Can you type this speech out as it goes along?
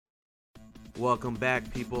Welcome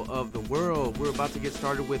back, people of the world. We're about to get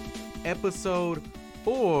started with episode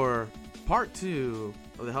 4, part 2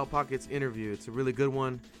 of the Hell Pockets interview. It's a really good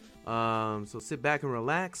one. So sit back and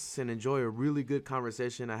relax and enjoy a really good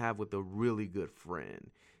conversation I have with a really good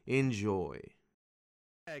friend. Enjoy.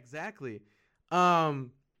 Exactly.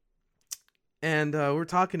 And we're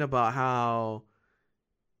talking about how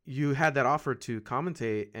you had that offer to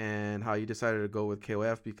commentate and how you decided to go with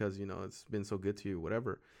KOF because, you know, it's been so good to you,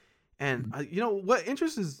 whatever. And you know what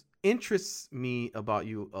interests me about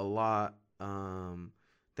you a lot,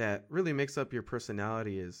 that really makes up your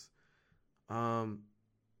personality is, how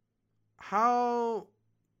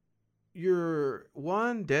you're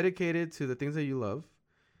one, dedicated to the things that you love,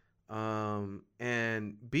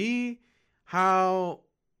 and B, how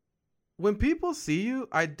when people see you,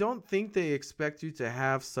 I don't think they expect you to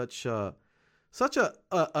have such a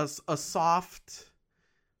soft,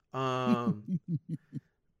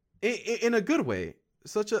 in a good way,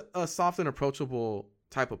 such a soft and approachable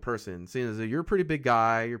type of person. Seeing as you're a pretty big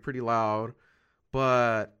guy, you're pretty loud,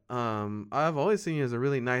 but I've always seen you as a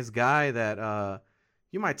really nice guy that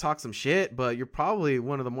you might talk some shit, but you're probably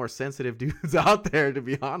one of the more sensitive dudes out there, to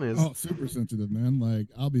be honest. Oh, super sensitive, man. Like,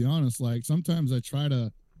 I'll be honest, like sometimes I try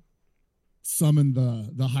to summon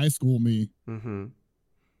the high school me,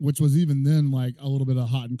 which was even then like a little bit of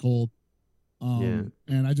hot and cold.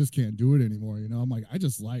 And I just can't do it anymore. You know, I'm like, I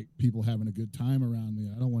just like people having a good time around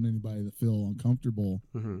me. I don't want anybody to feel uncomfortable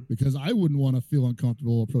because I wouldn't want to feel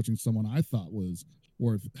uncomfortable approaching someone I thought was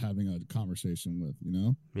worth having a conversation with, you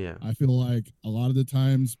know? Yeah. I feel like a lot of the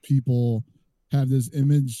times people have this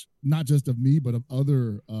image, not just of me, but of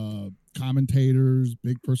other commentators,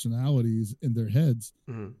 big personalities in their heads.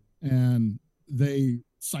 And they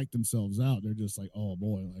psych themselves out. They're just like, oh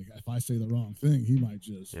boy, like if I say the wrong thing, he might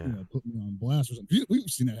just you know, put me on blast or something. We've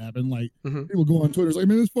seen that happen. Like people go on Twitter, it's like,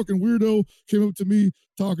 man, this fucking weirdo came up to me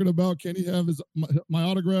talking about can he have my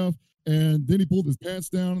autograph, and then he pulled his pants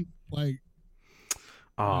down. Like,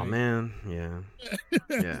 oh man, yeah.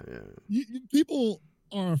 People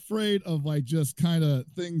are afraid of like just kind of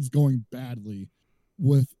things going badly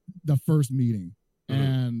with the first meeting.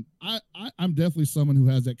 And I'm definitely someone who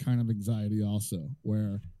has that kind of anxiety also,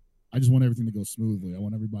 where I just want everything to go smoothly. I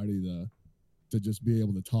want everybody to just be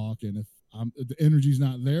able to talk. And if the energy's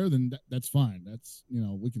not there, then that's fine. That's, you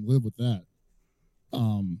know, we can live with that.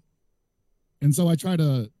 And so I try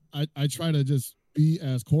to just be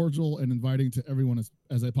as cordial and inviting to everyone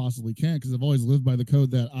as I possibly can, because I've always lived by the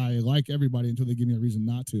code that I like everybody until they give me a reason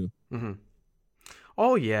not to.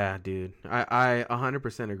 Oh yeah, dude. I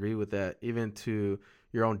 100% agree with that, even to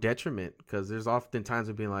your own detriment, because there's often times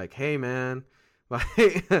of being like, hey man, like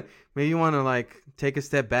maybe you want to like take a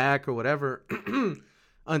step back or whatever,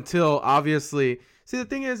 until obviously, see, the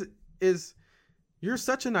thing is you're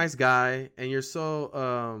such a nice guy, and you're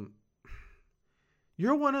so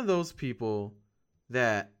you're one of those people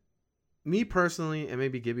that me personally, and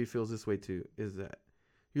maybe Gibby feels this way too, is that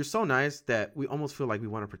you're so nice that we almost feel like we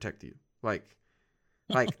want to protect you. Like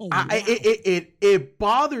oh, wow. It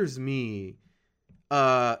bothers me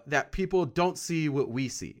that people don't see what we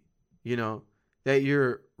see, you know, that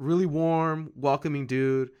you're really warm, welcoming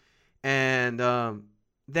dude. And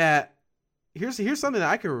that here's something that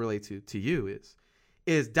I can relate to you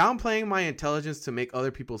is downplaying my intelligence to make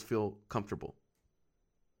other people feel comfortable.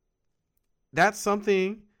 That's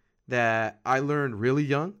something that I learned really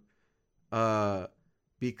young,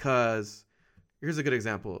 because here's a good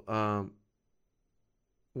example.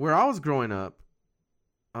 Where I was growing up,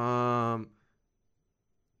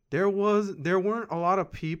 there weren't a lot of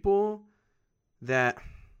people that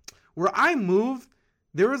where I moved,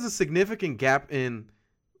 there was a significant gap in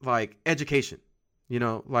like education, you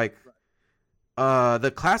know, like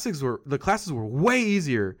the classes were way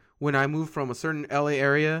easier when I moved from a certain LA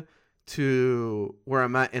area to where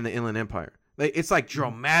I'm at in the Inland Empire. Like, it's like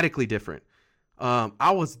dramatically different. I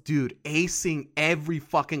was, dude, acing every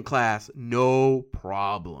fucking class, no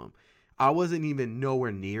problem. I wasn't even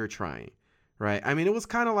nowhere near trying, right? I mean, it was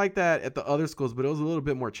kind of like that at the other schools, but it was a little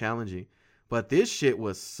bit more challenging. But this shit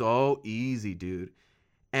was so easy, dude.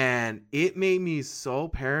 And it made me so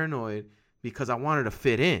paranoid because I wanted to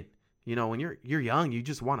fit in. You know, when you're young, you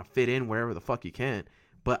just want to fit in wherever the fuck you can.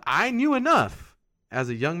 But I knew enough as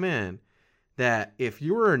a young man that if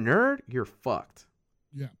you were a nerd, you're fucked.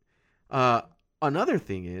 Yeah. Another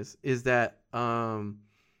thing is that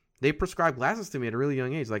they prescribed glasses to me at a really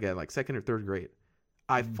young age, like at like second or third grade.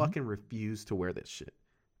 I fucking refused to wear that shit.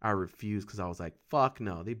 I refused because I was like, fuck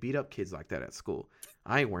no. They beat up kids like that at school.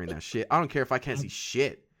 I ain't wearing that shit. I don't care if I can't see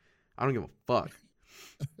shit. I don't give a fuck.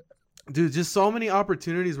 dude, just so many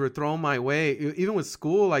opportunities were thrown my way. Even with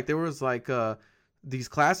school, like there was like these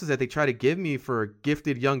classes that they try to give me for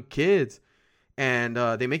gifted young kids, and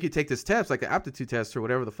they make you take this test, like the aptitude test or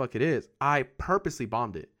whatever the fuck it is. I purposely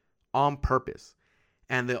bombed it on purpose,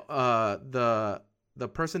 and the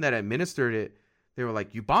person that administered it, they were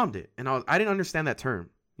like, "You bombed it," and I didn't understand that term.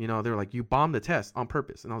 You know, they were like, "You bombed the test on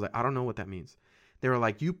purpose," and I was like, "I don't know what that means." They were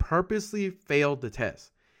like, "You purposely failed the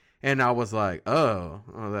test." And I was like, oh,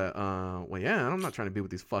 well, yeah, I'm not trying to be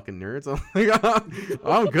with these fucking nerds. I'm like,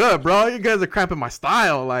 I'm good, bro. You guys are cramping my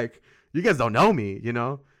style. Like, you guys don't know me, you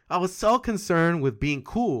know? I was so concerned with being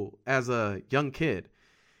cool as a young kid.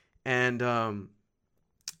 And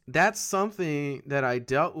that's something that I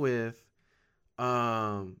dealt with.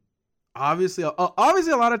 Obviously, a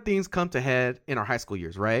lot of things come to head in our high school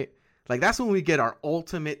years, right? Like, that's when we get our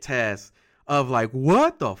ultimate test of like,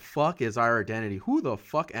 what the fuck is our identity? Who the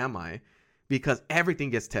fuck am I? Because everything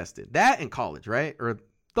gets tested. That in college, right? Or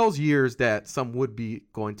those years that some would be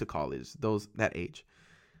going to college, that age.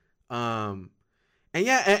 And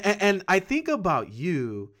yeah, and I think about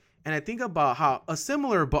you, and I think about how a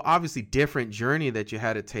similar but obviously different journey that you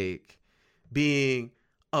had to take, being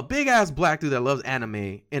a big ass black dude that loves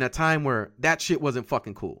anime in a time where that shit wasn't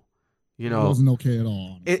fucking cool. You know, it wasn't okay at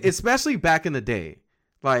all. Especially back in the day.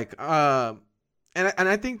 Like, and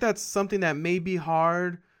I think that's something that may be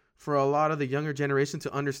hard for a lot of the younger generation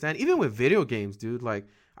to understand, even with video games, dude. Like,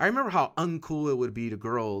 I remember how uncool it would be to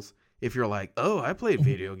girls if you're like, oh, I played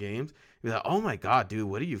video games. You're like, oh my God, dude,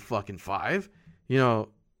 what are you, fucking 5? You know,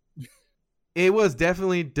 it was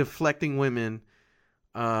definitely deflecting women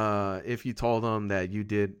if you told them that you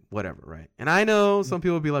did whatever, right? And I know some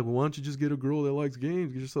people would be like, well, why don't you just get a girl that likes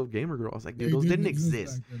games? Get yourself a gamer girl. I was like, dude, those didn't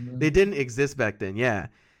exist. They didn't exist back then, yeah.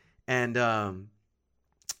 And a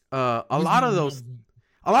lot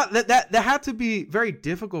that had to be very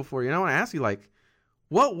difficult for you. And I want to ask you, like,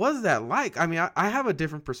 what was that like? I mean, I have a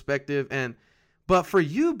different perspective, but for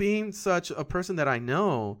you being such a person that I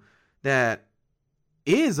know that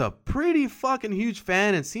is a pretty fucking huge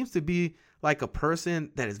fan and seems to be like a person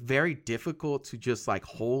that is very difficult to just like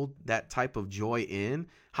hold that type of joy in.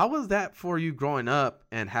 How was that for you growing up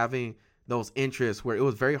and having those interests where it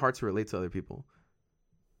was very hard to relate to other people?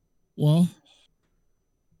 Well,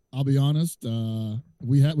 I'll be honest.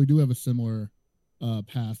 We do have a similar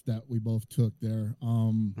path that we both took there.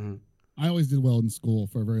 I always did well in school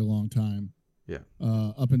for a very long time. Yeah.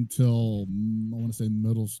 Up until I want to say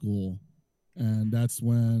middle school. And that's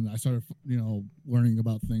when I started, learning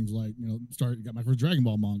about things like, got my first Dragon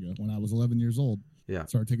Ball manga when I was 11 years old. Yeah.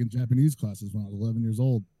 Started taking Japanese classes when I was 11 years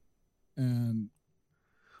old. And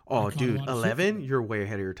dude, 11? You're way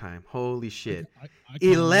ahead of your time. Holy shit.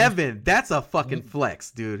 11? That's a fucking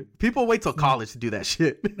flex, dude. People wait till college to do that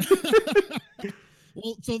shit.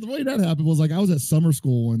 Well, so the way that happened was like I was at summer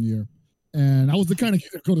school one year. And I was the kind of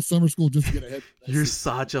kid that go to summer school just to get ahead. You're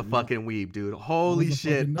such a fucking weeb, dude. Holy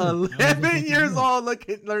shit. 11 years old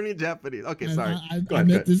learning Japanese. Okay, and sorry. I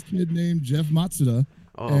met this kid named Jeff Matsuda.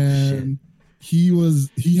 Oh, and shit.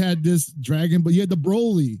 He had this dragon, but he had the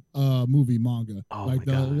Broly movie manga. Oh, like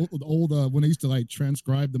my the old when they used to like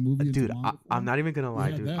transcribe the movie. Dude, I'm not even gonna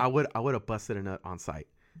lie, dude. That. I would have busted a nut on site.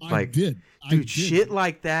 I did. Shit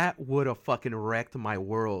like that would have fucking wrecked my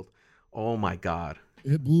world. Oh my God.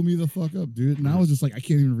 It blew me the fuck up, dude. And I was just like, I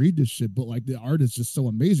can't even read this shit. But like the art is just so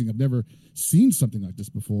amazing. I've never seen something like this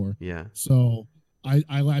before. Yeah. So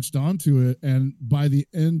I latched onto it. And by the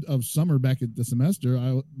end of summer back at the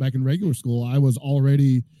semester, back in regular school, I was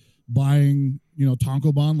already buying,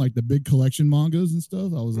 Tankobon, like the big collection mangas and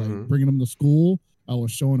stuff. I was like bringing them to school. I was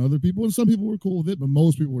showing other people. And some people were cool with it. But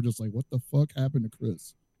most people were just like, what the fuck happened to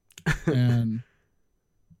Chris? And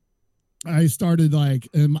I started like,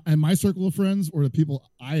 and my circle of friends were the people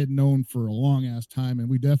I had known for a long ass time, and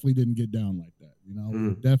we definitely didn't get down like that. We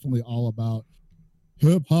were definitely all about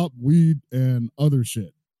hip hop, weed, and other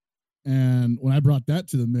shit. And when I brought that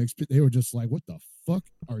to the mix, they were just like, "What the fuck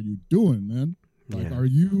are you doing, man? Like, are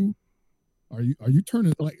you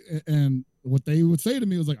turning like?" And what they would say to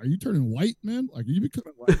me was like, "Are you turning white, man? Like, are you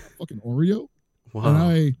becoming like a fucking Oreo?" Wow. And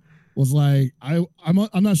I was like,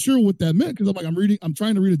 I'm not sure what that meant because I'm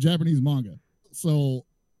trying to read a Japanese manga, so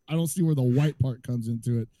I don't see where the white part comes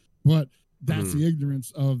into it. But that's the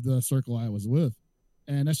ignorance of the circle I was with,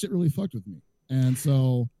 and that shit really fucked with me. And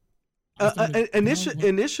so,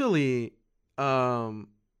 initially, what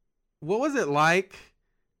was it like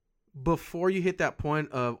before you hit that point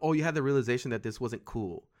of you had the realization that this wasn't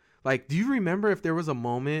cool? Like, do you remember if there was a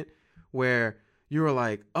moment where you were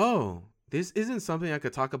like, oh, this isn't something I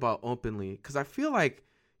could talk about openly? Because I feel like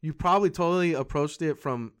you probably totally approached it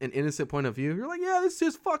from an innocent point of view. You're like, yeah, this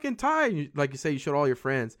is fucking tight. You, like you say, you showed all your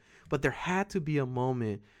friends. But there had to be a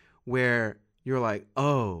moment where you're like,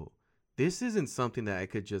 oh, this isn't something that I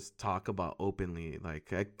could just talk about openly.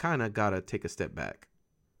 Like, I kind of got to take a step back.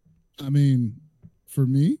 I mean, for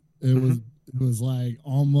me, it was like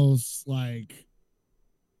almost like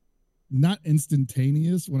not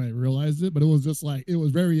instantaneous when I realized it, but it was just like, it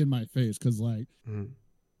was very in my face. Cause like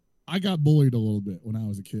I got bullied a little bit when I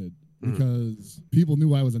was a kid because people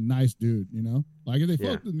knew I was a nice dude, you know, like if they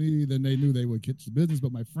fucked with me, then they knew they would catch the business,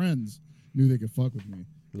 but my friends knew they could fuck with me.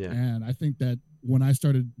 Yeah. And I think that when I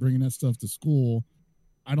started bringing that stuff to school,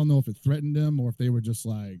 I don't know if it threatened them or if they were just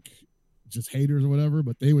haters or whatever,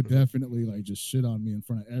 but they would definitely like just shit on me in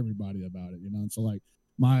front of everybody about it, you know? And so like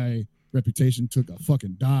my reputation took a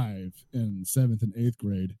fucking dive in 7th and 8th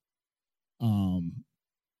grade.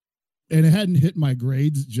 And it hadn't hit my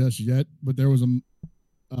grades just yet, but there was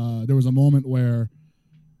a moment where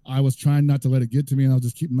I was trying not to let it get to me, and I was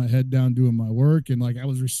just keeping my head down doing my work, and like I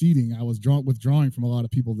was receding. I was withdrawing from a lot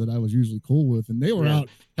of people that I was usually cool with, and they were out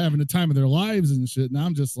having the time of their lives and shit. And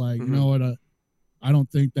I'm just like, you know what? I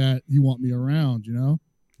don't think that you want me around, you know?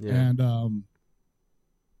 Yeah. And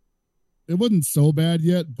it wasn't so bad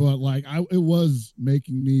yet, but like it was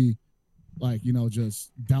making me like, you know,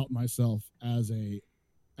 just doubt myself as a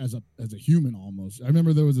human almost. I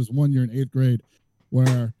remember there was this one year in 8th grade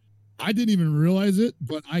where I didn't even realize it,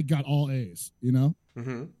 but I got all A's, you know?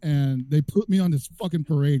 And they put me on this fucking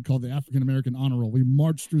parade called the African American Honor Roll. We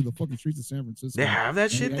marched through the fucking streets of San Francisco. They have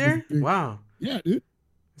that shit there? Wow. Yeah, dude.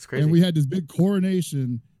 It's crazy. And we had this big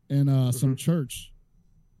coronation in some church.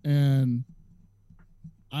 And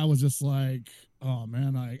I was just like, oh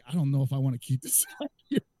man, I don't know if I want to keep this out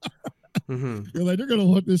here. You're like, they're gonna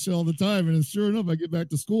want this shit all the time, and sure enough, I get back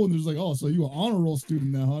to school and there's like, oh, so you an honor roll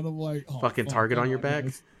student now? And I'm like, oh, fucking target on your back,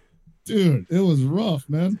 dude. It was rough,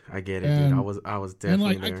 man. I get it, dude. I was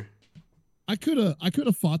definitely there. I could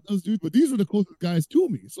have fought those dudes, but these were the closest guys to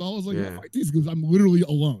me. So I was like, yeah, fight these because I'm literally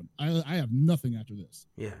alone. I have nothing after this.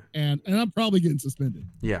 Yeah, and I'm probably getting suspended.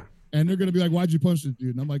 Yeah, and they're gonna be like, why'd you punch this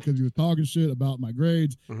dude? And I'm like, because he was talking shit about my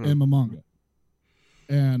grades and my manga.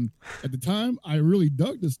 And at the time, I really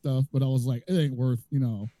dug this stuff, but I was like, it ain't worth, you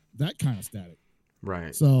know, that kind of static.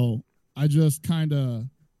 Right. So I just kind of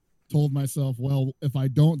told myself, well, if I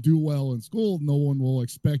don't do well in school, no one will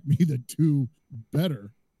expect me to do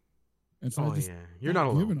better. And so you're not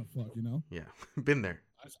alone. Giving a fuck, you know? Yeah, been there.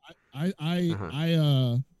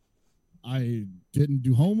 I didn't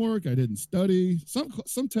do homework. I didn't study.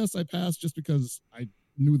 Some tests I passed just because I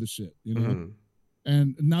knew the shit, you know?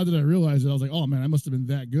 And now that I realized it, I was like, oh man, I must have been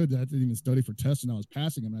that good that I didn't even study for tests and I was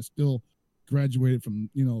passing them. I still graduated from,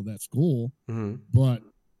 you know, that school. But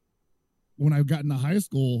when I got into high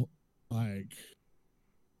school, like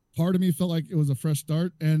part of me felt like it was a fresh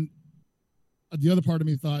start. And the other part of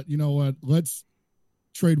me thought, you know what, let's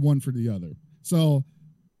trade one for the other. So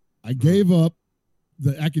I gave up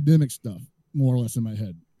the academic stuff more or less in my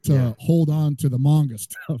head to hold on to the manga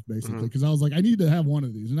stuff basically. Cause I was like, I need to have one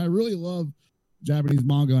of these. And I really love Japanese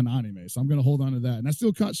manga and anime. So I'm going to hold on to that. And I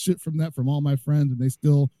still caught shit from that from all my friends. And they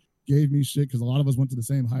still gave me shit because a lot of us went to the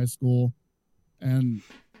same high school. And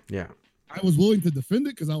yeah, I was willing to defend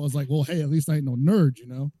it because I was like, well, hey, at least I ain't no nerd, you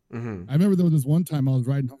know? I remember there was this one time I was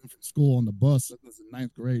riding home from school on the bus. It was in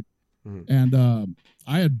 9th grade. And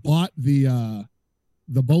I had bought the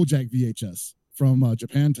BoJack VHS from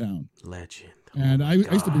Japantown. Legend. And I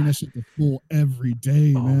used to bring that shit to school every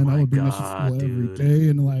day, man. I would bring that shit to school every day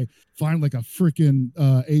and like find like a freaking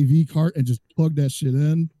AV cart and just plug that shit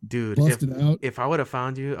in. Dude, bust it out. If I would have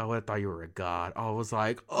found you, I would have thought you were a god. I was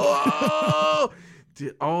like, oh,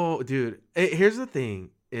 dude. Here's the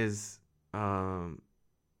thing is that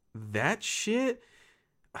shit,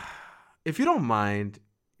 if you don't mind,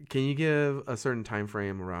 can you give a certain time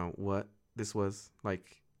frame around what this was,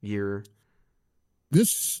 like year?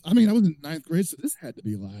 This, I mean, I was in 9th grade, so this had to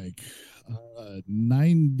be like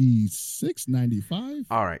 96, 95.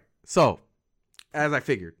 All right. So, as I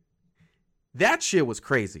figured, that shit was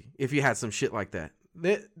crazy if you had some shit like that.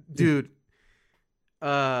 Dude,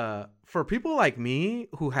 for people like me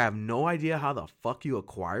who have no idea how the fuck you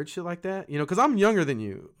acquired shit like that, you know, because I'm younger than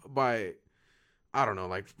you by, I don't know,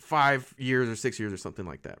 like 5 years or 6 years or something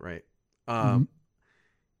like that, right?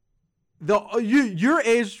 Your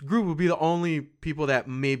age group would be the only people that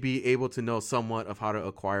may be able to know somewhat of how to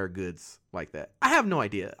acquire goods like that. I have no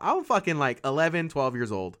idea. I'm fucking like 11, 12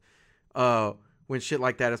 years old when shit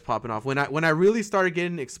like that is popping off. When I really started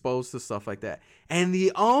getting exposed to stuff like that. And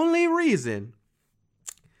the only reason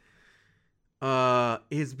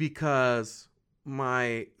is because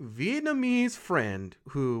my Vietnamese friend,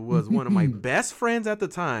 who was one of my best friends at the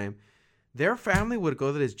time, their family would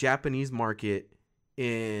go to this Japanese market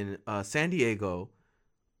in San Diego,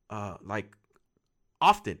 like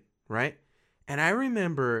often, right? And I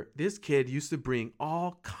remember this kid used to bring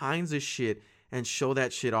all kinds of shit and show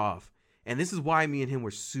that shit off. And this is why me and him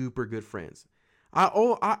were super good friends. I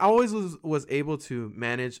always was able to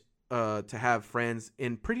manage to have friends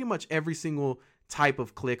in pretty much every single type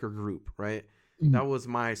of clique or group, right? Mm. That was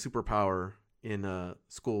my superpower in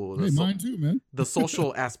school. Hey, mine too, man. The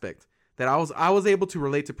social aspect that I was able to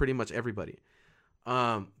relate to pretty much everybody.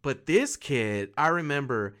 But this kid, I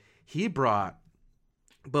remember he brought,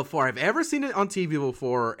 before I've ever seen it on TV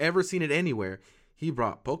before or ever seen it anywhere, he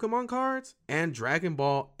brought Pokemon cards and Dragon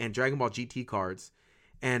Ball GT cards.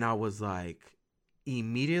 And I was like,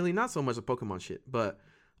 immediately, not so much the Pokemon shit, but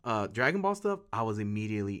Dragon Ball stuff, I was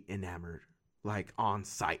immediately enamored. Like on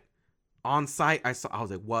sight. I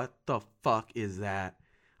was like, what the fuck is that?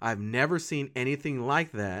 I've never seen anything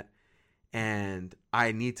like that. And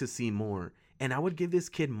I need to see more. And I would give this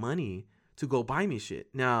kid money to go buy me shit.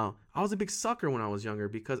 Now, I was a big sucker when I was younger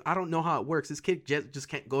because I don't know how it works. This kid just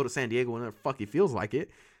can't go to San Diego whenever the fuck he feels like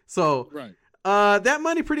it. So right. That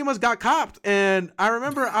money pretty much got copped. And I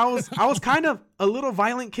remember I was kind of a little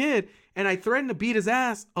violent kid, and I threatened to beat his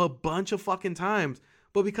ass a bunch of fucking times.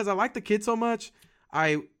 But because I liked the kid so much,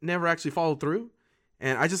 I never actually followed through.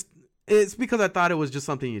 And it's because I thought it was just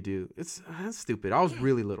something you do. That's stupid. I was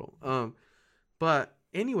really little. But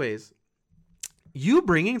anyways, you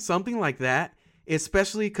bringing something like that,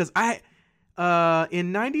 especially because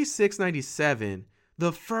in 96, 97,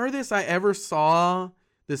 the furthest I ever saw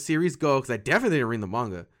the series go, because I definitely didn't read the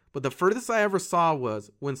manga, but the furthest I ever saw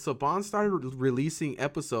was when Saban started releasing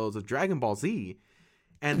episodes of Dragon Ball Z,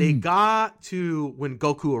 and they got to when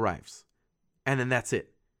Goku arrives, and then that's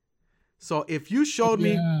it. So if you showed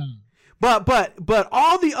me, but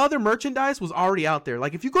all the other merchandise was already out there.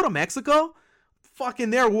 Like if you go to Mexico,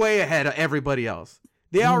 fucking they're way ahead of everybody else.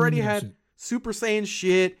 They already had Super Saiyan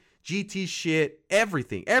shit, GT shit,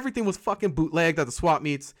 everything. Everything was fucking bootlegged at the swap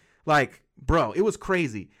meets. Like, bro, it was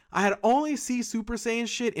crazy. I had only seen Super Saiyan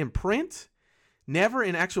shit in print, never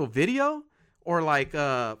in actual video or like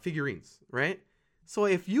figurines, right? So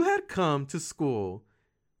if you had come to school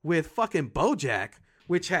with fucking BoJack,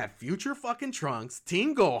 which had future fucking Trunks,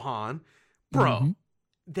 Teen Gohan, bro,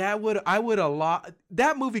 that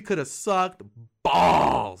movie could have sucked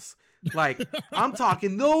balls. Like, I'm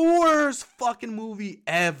talking the worst fucking movie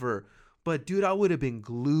ever. But dude, I would have been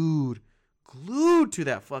glued to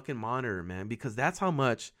that fucking monitor, man, because that's how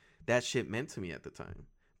much that shit meant to me at the time.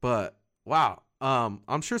 But wow,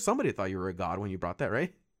 I'm sure somebody thought you were a god when you brought that,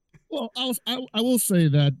 right? Well, I will say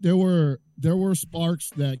that there were sparks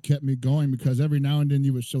that kept me going, because every now and then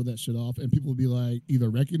you would show that shit off and people would be like, either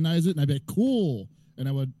recognize it and I'd be like, cool, and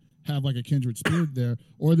I would have like a kindred spirit there,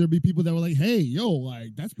 or there'd be people that were like, hey, yo,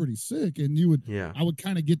 like that's pretty sick, and I would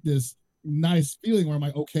kind of get this nice feeling where I'm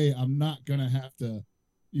like, okay, I'm not gonna have to,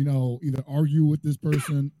 either argue with this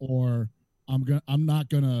person or I'm not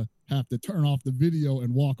gonna have to turn off the video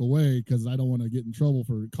and walk away because I don't want to get in trouble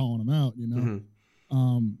for calling them out,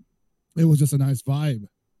 It was just a nice vibe,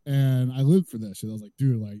 and I lived for that shit. I was like,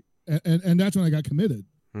 dude, like, and that's when I got committed.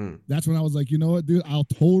 That's when I was like, you know what, dude, I'll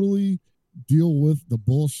totally deal with the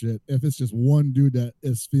bullshit if it's just one dude that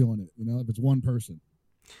is feeling it, if it's one person.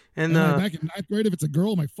 And like back in 9th grade, if it's a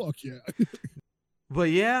girl, I'm like, fuck yeah. But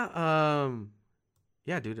yeah,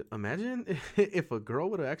 dude, imagine if a girl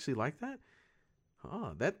would have actually liked that.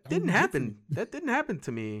 Oh, that didn't happen. That didn't happen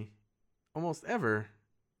to me almost ever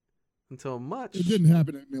until much. It didn't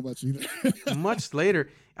happen to me much either. Much later.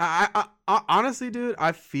 I honestly, dude,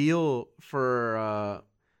 I feel for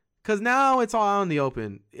because now it's all out in the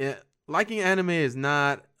open. Liking anime is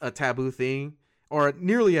not a taboo thing, or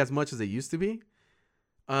nearly as much as it used to be.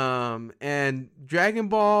 And Dragon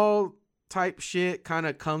Ball type shit kind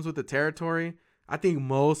of comes with the territory. I think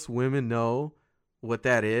most women know what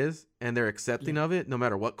that is, and they're accepting of it, no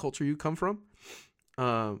matter what culture you come from.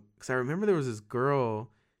 Because I remember there was this girl,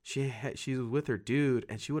 she was with her dude,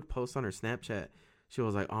 and she would post on her Snapchat. She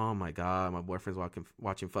was like, "Oh my god, my boyfriend's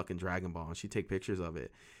watching fucking Dragon Ball," and she'd take pictures of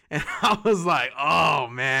it. And I was like, "Oh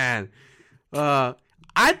man." I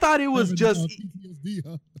thought it was just,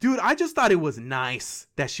 dude, I just thought it was nice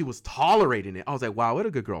that she was tolerating it. I was like, wow, what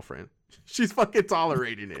a good girlfriend. She's fucking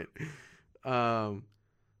tolerating it.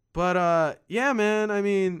 But yeah, man, I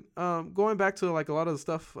mean, going back to like a lot of the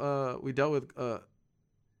stuff we dealt with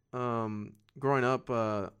growing up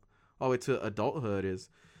all the way to adulthood is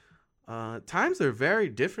times are very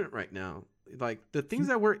different right now. Like the things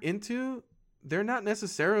that we're into they're not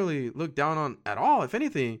necessarily looked down on at all. If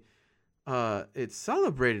anything, it's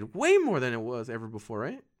celebrated way more than it was ever before,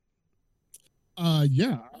 right?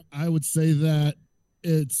 Yeah, I would say that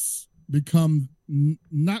it's become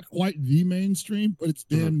not quite the mainstream, but it's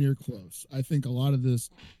damn near close. I think a lot of this,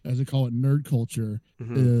 as they call it, nerd culture,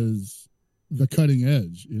 is the cutting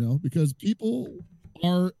edge, you know, because people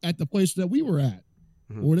are at the place that we were at,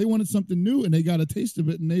 where they wanted something new and they got a taste of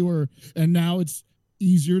it, and now it's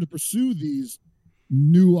easier to pursue these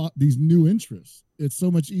new interests. It's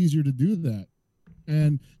so much easier to do that,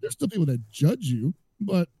 and there's still people that judge you,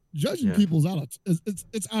 but judging people's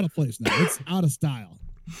it's out of place now. It's out of style.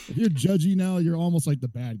 If you're judgy now, you're almost like the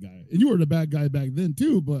bad guy, and you were the bad guy back then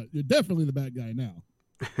too, but you're definitely the bad guy now.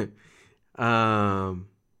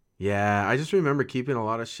 Yeah, I just remember keeping a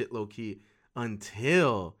lot of shit low key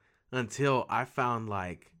until I found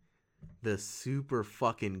like the super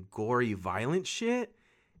fucking gory violent shit,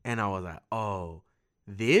 and I was like, oh,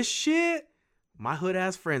 this shit, my hood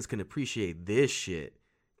ass friends can appreciate this shit,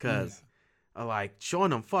 cause like showing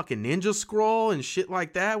them fucking Ninja Scroll and shit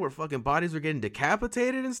like that, where fucking bodies were getting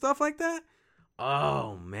decapitated and stuff like that.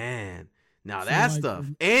 Oh man. Now that stuff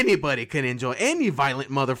anybody can enjoy. Any violent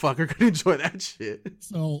motherfucker can enjoy that shit.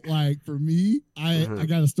 So like for me, I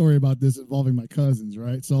got a story about this involving my cousins,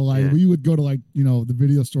 right? So like we would go to like, you know, the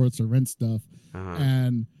video stores to rent stuff,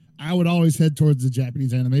 and I would always head towards the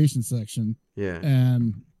Japanese animation section. Yeah.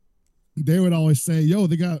 And they would always say, yo,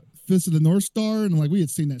 they got Fist of the North Star, and like we had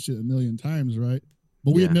seen that shit a million times, right?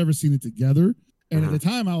 But we had never seen it together. And at the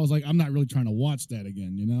time I was like, I'm not really trying to watch that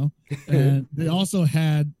again, you know? And they also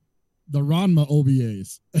had the Ranma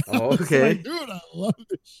OVAs. Oh, okay. Like, dude, I love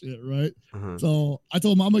this shit, right? So I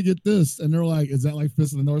told them I'm gonna get this, and they're like, "Is that like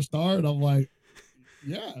Fist of the North Star?" And I'm like,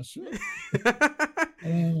 "Yeah, sure."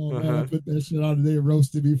 Oh man, I put that shit on, and they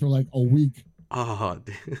roasted me for like a week. Oh,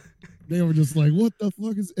 dude. They were just like, "What the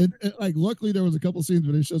fuck is?" And like, luckily there was a couple scenes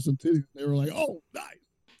where they showed some titties. They were like, "Oh, nice."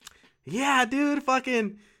 Yeah, dude,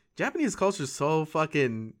 fucking Japanese culture is so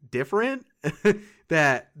fucking different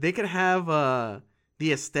that they could have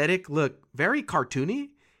the aesthetic look very cartoony,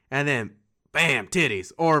 and then bam,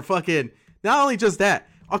 titties, or fucking not only just that.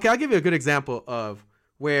 Okay, I'll give you a good example of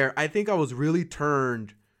where I think I was really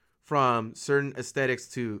turned from certain aesthetics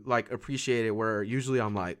to like appreciate it, where usually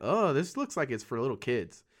I'm like, oh, this looks like it's for little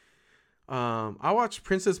kids. I watched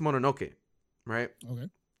Princess Mononoke, right? Okay.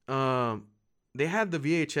 They had the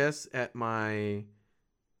VHS at my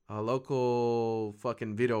local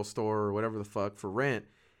fucking video store or whatever the fuck for rent.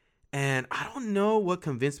 And I don't know what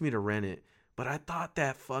convinced me to rent it, but I thought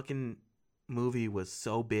that fucking movie was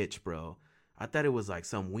so bitch, bro. I thought it was like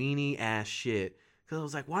some weenie ass shit. Cause I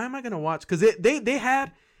was like, why am I gonna watch? Cause they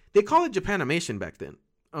call it Japanimation back then.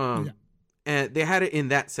 And they had it in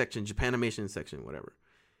that section, Japanimation section, whatever.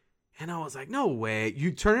 And I was like, no way.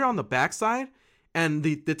 You turn it on the backside, and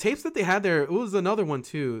the tapes that they had there, it was another one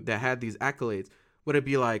too that had these accolades. Would it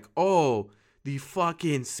be like, oh, the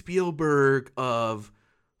fucking Spielberg of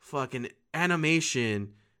fucking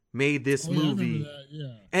animation made this movie.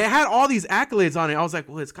 And it had all these accolades on it. I was like,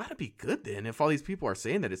 well, it's got to be good then if all these people are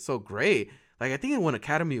saying that it's so great. Like, I think it won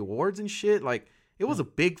Academy Awards and shit. Like, it was a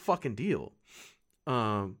big fucking deal.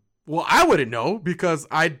 Well, I wouldn't know because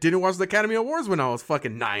I didn't watch the Academy Awards when I was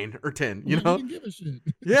fucking 9 or 10, you know? You didn't give a shit.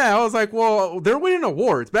 Yeah, I was like, well, they're winning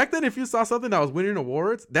awards. Back then, if you saw something that was winning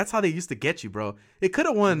awards, that's how they used to get you, bro. It could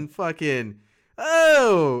have won fucking,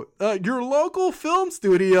 your local film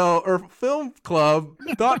studio or film club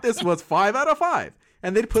thought this was 5 out of 5.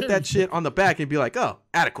 And they'd put that shit on the back and be like, oh,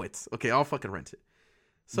 adequate. Okay, I'll fucking rent it.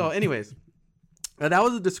 So anyways, that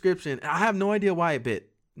was a description. I have no idea why I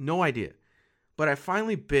bit. No idea. But I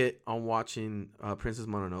finally bit on watching Princess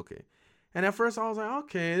Mononoke. And at first I was like,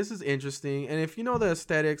 okay, this is interesting. And if you know the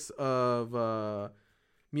aesthetics of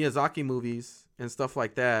Miyazaki movies and stuff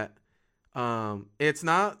like that, it's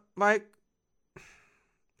not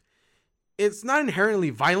inherently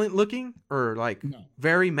violent looking or like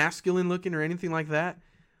very masculine looking or anything like that.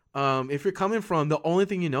 If you're coming from the only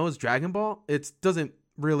thing you know is Dragon Ball, it doesn't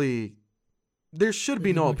really, there should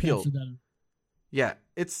be no appeal. Yeah,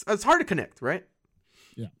 it's hard to connect, right?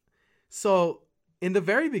 Yeah. So in the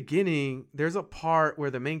very beginning, there's a part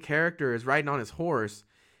where the main character is riding on his horse,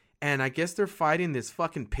 and I guess they're fighting this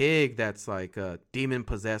fucking pig that's like a demon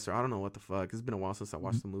possessed, or I don't know what the fuck. It's been a while since I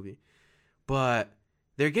watched the movie. But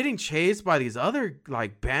they're getting chased by these other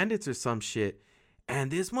like bandits or some shit,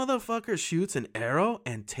 and this motherfucker shoots an arrow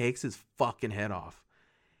and takes his fucking head off.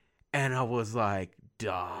 And I was like,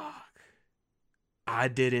 dog, I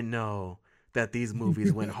didn't know that these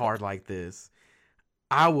movies went hard like this.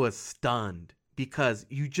 I was stunned because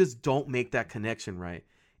you just don't make that connection, right?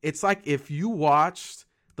 It's like if you watched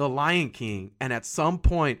The Lion King and at some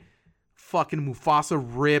point fucking Mufasa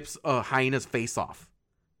rips a hyena's face off.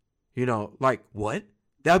 You know, like, what?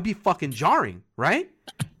 That would be fucking jarring, right?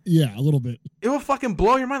 Yeah, a little bit. It would fucking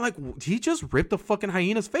blow your mind. Like, he just ripped the fucking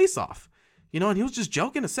hyena's face off. You know, and he was just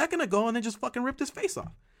joking a second ago and then just fucking ripped his face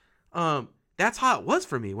off. That's how it was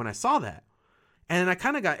for me when I saw that. And I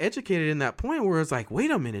kind of got educated in that point where it's like,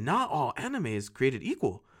 wait a minute, not all anime is created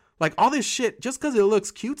equal. Like, all this shit, just because it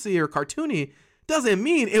looks cutesy or cartoony, doesn't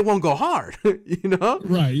mean it won't go hard, you know?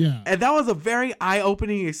 Right, yeah. And that was a very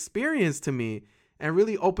eye-opening experience to me and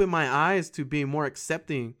really opened my eyes to being more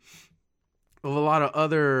accepting of a lot of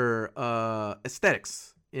other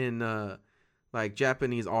aesthetics in like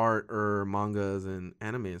Japanese art or mangas and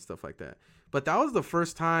anime and stuff like that. But that was the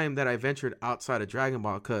first time that I ventured outside of Dragon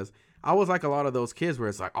Ball, because I was like a lot of those kids where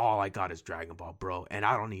it's like, all I got is Dragon Ball, bro, and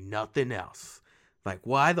I don't need nothing else. Like,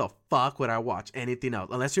 why the fuck would I watch anything else?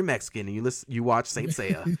 Unless you're Mexican and you watch Saint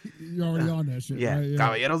Seiya. You're already on that shit. Yeah, right? Yeah.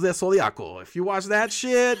 Caballeros del Zodiaco. If you watch that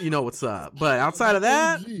shit, you know what's up. But outside of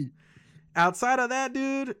that,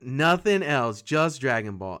 dude, nothing else, just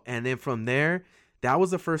Dragon Ball. And then from there, that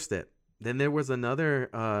was the first step. Then there was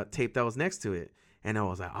another tape that was next to it. And I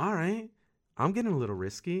was like, all right, I'm getting a little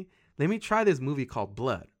risky. Let me try this movie called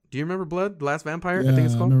Blood. Do you remember Blood, The Last Vampire? Yeah, I think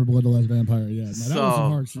it's called. I remember Blood, The Last Vampire. Yeah, that was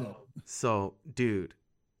some hard shit. So, dude,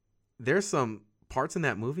 there's some parts in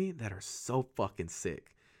that movie that are so fucking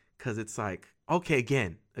sick. Because it's like, okay,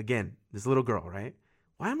 again, this little girl, right?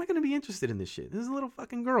 Why am I going to be interested in this shit? This is a little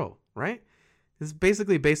fucking girl, right? This is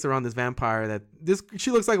basically based around this vampire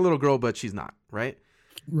she looks like a little girl, but she's not, right?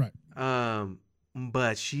 Right.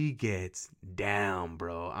 But she gets down,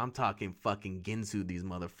 bro. I'm talking fucking Ginsu, these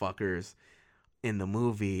motherfuckers in the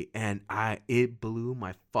movie, and it blew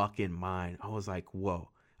my fucking mind. I was like, whoa.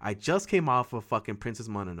 I just came off of fucking Princess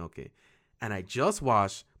Mononoke, and I just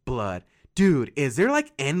watched Blood. Dude, is there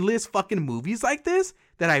like endless fucking movies like this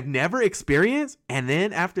that I've never experienced? And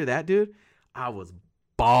then after that, dude, I was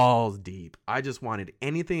balls deep. I just wanted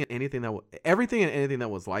everything and anything that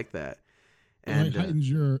was like that. And it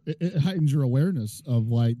heightens your awareness of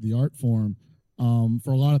like the art form.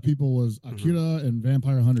 For a lot of people was Akira and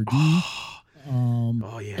Vampire Hunter D.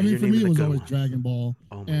 Oh yeah. I mean, for me it was always Dragon Ball.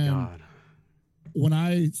 Oh my god. When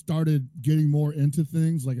I started getting more into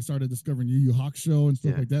things, like I started discovering Yu Yu Hakusho and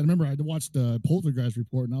stuff like that. I remember I watched the Poltergeist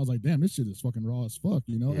Report, and I was like, "Damn, this shit is fucking raw as fuck,"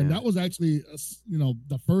 you know. Yeah. And that was actually,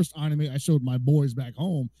 the first anime I showed my boys back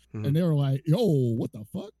home, and they were like, "Yo, what the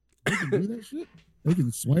fuck? They can do that shit? They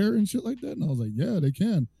can swear and shit like that?" And I was like, "Yeah, they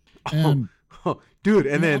can." And dude,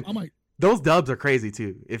 and then I'm like, those dubs are crazy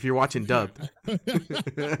too. If you're watching dubbed,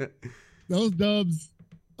 those dubs.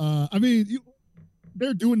 I mean,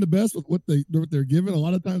 they're doing the best with what they're given. A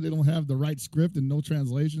lot of times they don't have the right script and no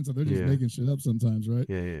translation, so they're just making shit up sometimes, right?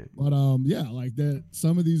 Yeah. But like that.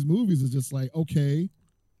 Some of these movies is just like, okay,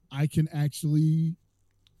 I can actually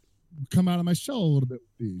come out of my shell a little bit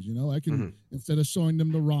with these. You know, I can instead of showing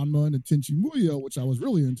them the Ranma and the Tenchi Muyo, which I was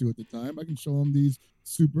really into at the time, I can show them these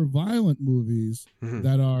super violent movies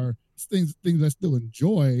that are things I still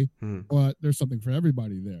enjoy, but there's something for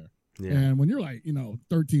everybody there. Yeah. And when you're like,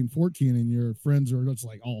 13, 14 and your friends are just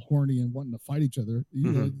like all horny and wanting to fight each other,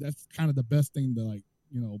 you know, that's kind of the best thing to like,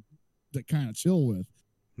 to kind of chill with.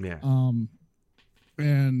 Yeah.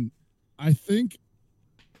 And I think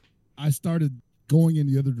I started going in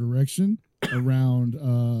the other direction around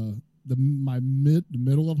the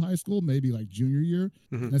middle of high school, maybe like junior year.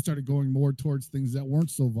 And I started going more towards things that weren't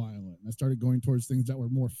so violent. I started going towards things that were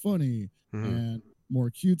more funny and more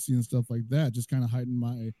cutesy and stuff like that, just kind of heighten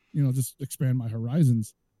my, just expand my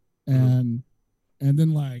horizons. And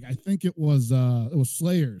then like, I think it was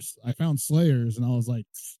Slayers. I found Slayers and I was like,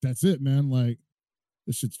 that's it, man. Like,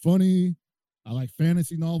 this shit's funny. I like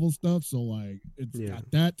fantasy novel stuff. So like, it's got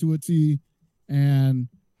that to a T, and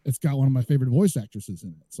it's got one of my favorite voice actresses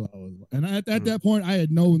in it. So I was, and at that point I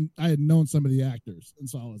had known some of the actors. And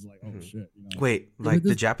so I was like, oh shit. Wait, like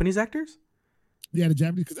the Japanese actors? Yeah, the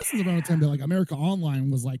Japanese, because this is around the time that like America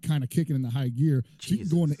Online was like kind of kicking into high gear. So you can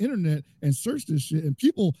go on the internet and search this shit, and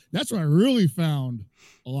people, that's where I really found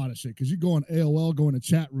a lot of shit. Because you go on AOL, go into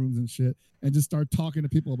chat rooms and shit, and just start talking to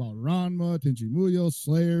people about Ranma, Tenchi Muyo,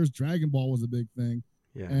 Slayers, Dragon Ball was a big thing.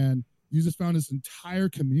 Yeah. And you just found this entire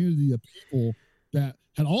community of people that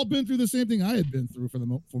had all been through the same thing I had been through for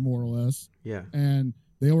more or less. Yeah. And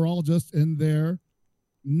they were all just in there,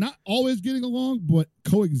 not always getting along, but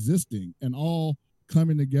coexisting and all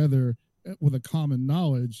coming together with a common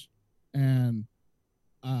knowledge. And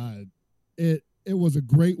it was a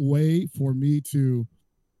great way for me to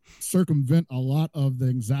circumvent a lot of the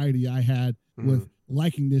anxiety I had with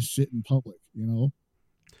liking this shit in public,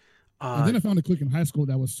 And then I found a clique in high school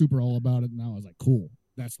that was super all about it, and I was like, cool,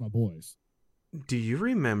 that's my boys. Do you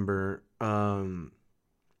remember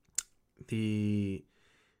the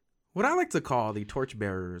what I like to call the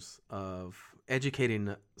torchbearers of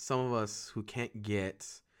educating some of us who can't get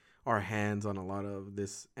our hands on a lot of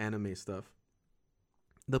this anime stuff?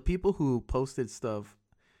 The people who posted stuff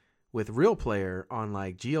with Real Player on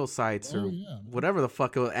like Geo sites or whatever the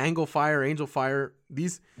fuck, Angle Fire, Angel Fire,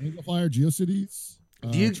 these Angle Fire, GeoCities,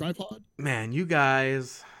 Tripod. Man, you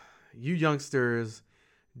guys, you youngsters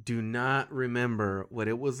do not remember what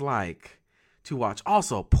it was like to watch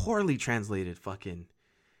also poorly translated fucking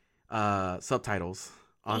subtitles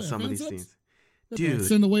on some of these scenes. Dude,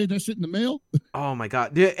 send away that shit in the mail. Oh my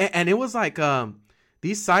god, dude, and it was like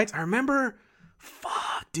these sites. I remember,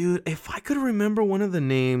 fuck, dude, if I could remember one of the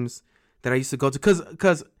names that I used to go to,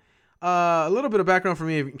 because a little bit of background for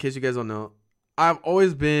me, in case you guys don't know, I've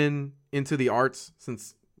always been into the arts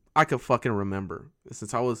since I could fucking remember,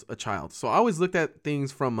 since I was a child. So I always looked at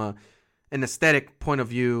things from an aesthetic point of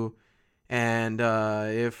view. And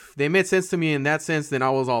if they made sense to me in that sense, then I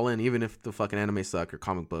was all in, even if the fucking anime sucked or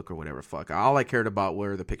comic book or whatever. Fuck, all I cared about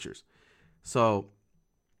were the pictures. So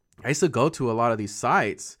I used to go to a lot of these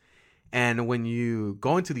sites, and when you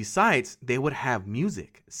go into these sites, they would have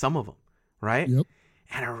music, some of them, right? Yep.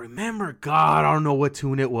 And I remember, God, I don't know what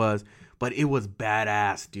tune it was, but it was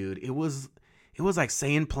badass, dude. It was like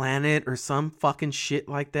Saiyan Planet or some fucking shit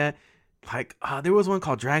like that. Like there was one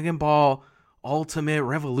called Dragon Ball Ultimate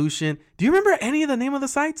Revolution. Do you remember any of the name of the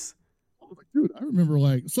sites? Dude, I remember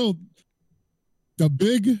so the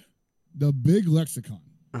big lexicon,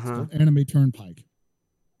 Anime Turnpike,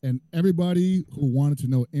 and everybody who wanted to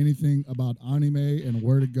know anything about anime and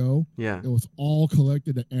where to go, it was all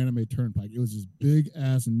collected at Anime Turnpike. It was this big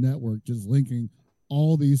ass network just linking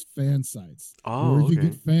all these fan sites where you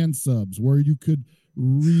get fan subs, where you could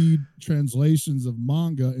read translations of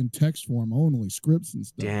manga in text form only, scripts and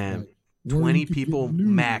stuff. Damn. Like, 20 people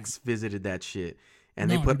max visited that shit, and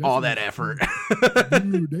they put all that effort.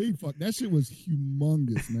 Dude, that shit was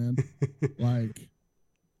humongous, man. Like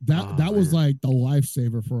that was like the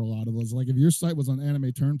lifesaver for a lot of us. Like if your site was on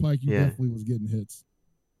Anime Turnpike, you definitely was getting hits.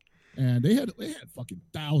 And they had fucking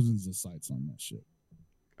thousands of sites on that shit.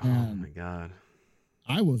 And oh my god.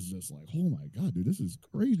 I was just like, oh my god, dude, this is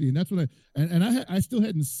crazy. And that's when I still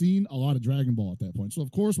hadn't seen a lot of Dragon Ball at that point. So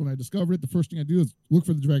of course, when I discovered it, the first thing I do is look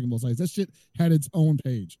for the Dragon Ball sites. That shit had its own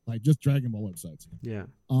page, like just Dragon Ball websites. Yeah.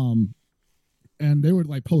 And they would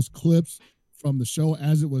like post clips from the show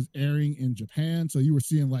as it was airing in Japan. So you were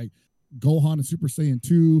seeing like Gohan and Super Saiyan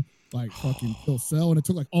 2, like fucking kill Cell, and it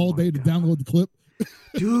took like all day to download the clip.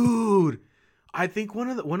 Dude, I think one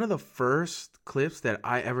of the first clips that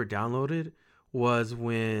I ever downloaded was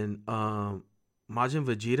when Majin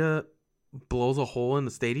Vegeta blows a hole in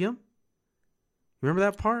the stadium. Remember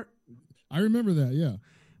that part? I remember that, yeah.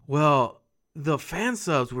 Well, the fan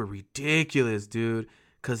subs were ridiculous, dude,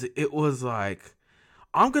 because it was like,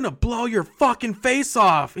 I'm going to blow your fucking face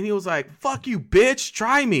off. And he was like, fuck you, bitch,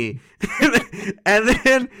 try me. And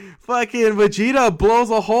then fucking Vegeta blows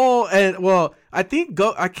a hole. And, well, I think,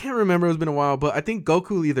 I can't remember, it's been a while, but I think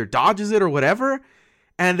Goku either dodges it or whatever.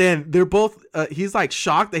 And then they're both, he's like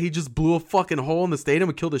shocked that he just blew a fucking hole in the stadium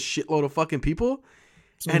and killed a shitload of fucking people.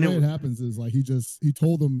 So and the way it happens is like he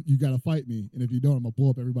told them, you got to fight me. And if you don't, I'm going to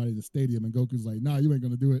blow up everybody in the stadium. And Goku's like, nah, you ain't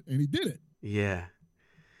going to do it. And he did it. Yeah.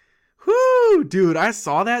 Whoo, dude, I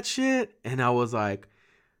saw that shit and I was like,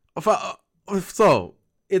 so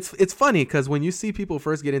it's funny because when you see people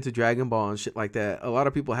first get into Dragon Ball and shit like that, a lot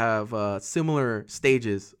of people have similar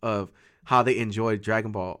stages of how they enjoyed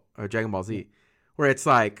Dragon Ball or Dragon Ball Z. Where it's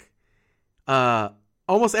like,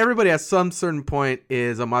 almost everybody at some certain point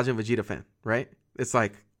is a Majin Vegeta fan, right? It's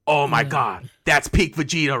like, oh my god, that's peak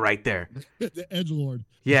Vegeta right there. The edgelord.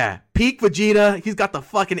 Yeah, peak Vegeta. He's got the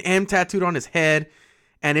fucking M tattooed on his head,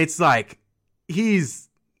 and it's like he's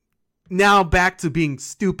now back to being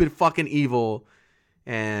stupid fucking evil,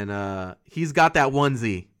 and he's got that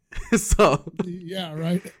onesie. So yeah,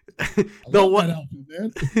 right. The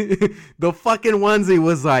fucking onesie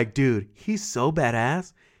was like, dude, he's so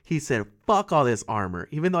badass. He said, fuck all this armor,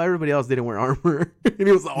 even though everybody else didn't wear armor, and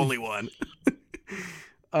he was the only one.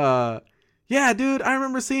 Yeah, dude, I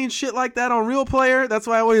remember seeing shit like that on Real Player. That's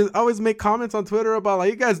why I always make comments on Twitter about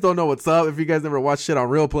like, you guys don't know what's up if you guys never watched shit on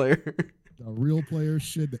Real Player. The Real Player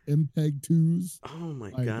shit, the MPEG 2s. Oh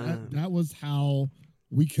my god, that was how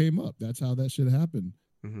we came up. That's how that shit happened.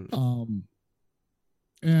 Mm-hmm.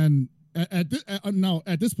 And at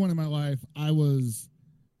this point in my life, I was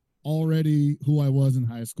already who I was in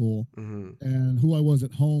high school, and who I was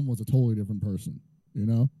at home was a totally different person. You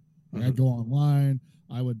know, like I'd go online,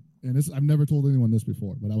 I would and this I've never told anyone this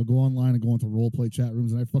before, but I would go online and go into role play chat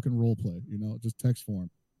rooms, and I fucking role play, just text form.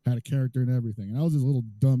 Had a character and everything, and I was this little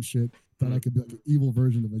dumb shit that I could be like an evil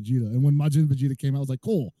version of Vegeta. And when Majin Vegeta came out, I was like,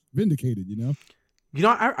 cool, vindicated,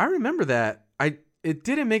 I remember that. It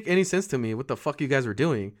didn't make any sense to me what the fuck you guys were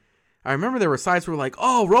doing. I remember there were sites where like,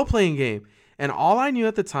 oh, role-playing game. And all I knew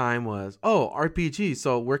at the time was, oh, RPG.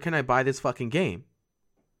 So where can I buy this fucking game?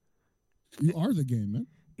 You are the game, man.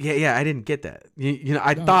 Yeah, I didn't get that.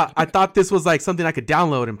 I thought this was like something I could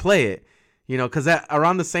download and play it. Because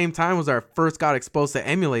around the same time was our first got exposed to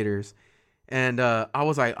emulators. And I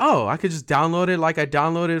was like, oh, I could just download it like I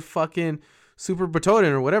downloaded fucking Super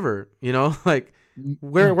Butoden or whatever. Like,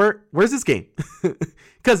 where's this game?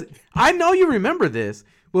 Because I know you remember this.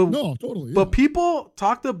 Well, no, totally. Yeah. But people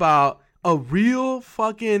talked about a real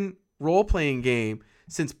fucking role-playing game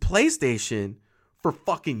since PlayStation for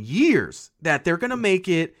fucking years that they're going to make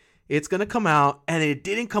it. It's going to come out, and it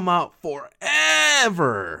didn't come out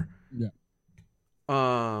forever. Yeah.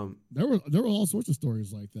 There were all sorts of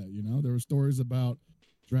stories like that, There were stories about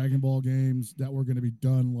Dragon Ball games that were going to be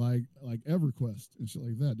done like EverQuest and shit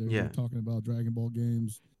like that. They were talking about Dragon Ball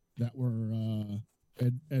games that were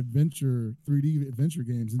adventure 3D adventure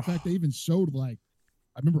games. In fact, they even showed I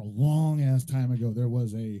remember a long ass time ago there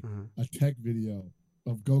was a tech video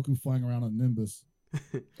of Goku flying around on Nimbus,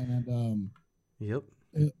 and yep,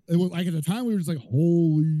 it was like at the time we were just like,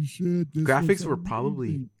 holy shit! Graphics were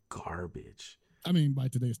probably garbage. I mean, by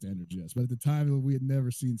today's standards, yes. But at the time, we had never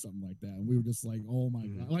seen something like that. And we were just like, oh, my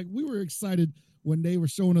God. Like, we were excited when they were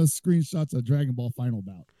showing us screenshots of Dragon Ball Final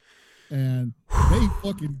Bout. And they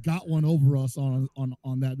fucking got one over us on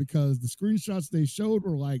that because the screenshots they showed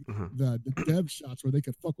were like the dev shots where they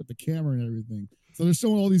could fuck with the camera and everything. So they're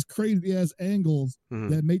showing all these crazy-ass angles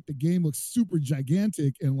that make the game look super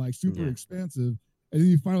gigantic and, like, super expansive. And then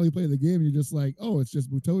you finally play the game and you're just like, oh, it's just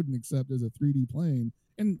Butoden except there's a 3D plane.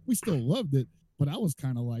 And we still loved it. But I was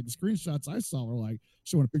kind of like, the screenshots I saw were like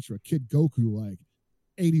showing a picture of Kid Goku like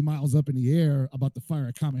 80 miles up in the air about to fire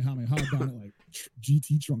a Kamehameha down at like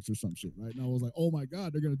GT Trunks or some shit, right? And I was like, oh my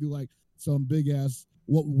God, they're going to do like some big ass,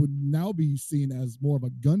 what would now be seen as more of a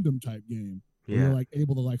Gundam type game. Yeah. Where you're like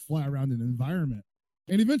able to like fly around an environment.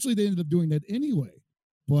 And eventually they ended up doing that anyway.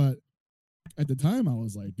 But at the time I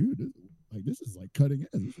was like, dude, this is like cutting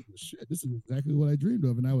edge. This is the shit. This is exactly what I dreamed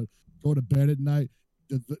of. And I would go to bed at night,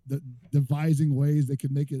 devising ways they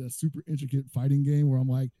could make it a super intricate fighting game where I'm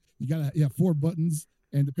like, you have 4 buttons,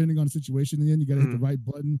 and depending on the situation in the end, you gotta hit the right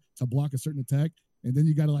button to block a certain attack, and then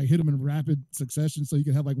you gotta like hit them in rapid succession so you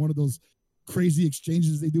can have like one of those crazy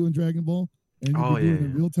exchanges they do in Dragon Ball, and you can do it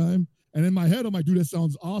in real time. And in my head, I'm like, dude, that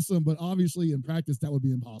sounds awesome, but obviously in practice that would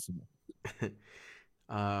be impossible.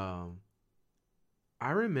 I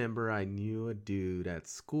remember I knew a dude at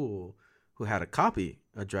school who had a copy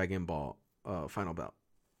of Dragon Ball Final Bout.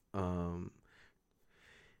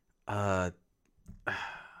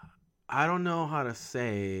 I don't know how to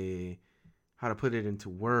put it into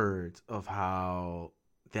words of how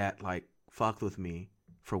that like fucked with me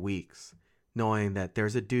for weeks, knowing that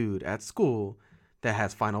there's a dude at school that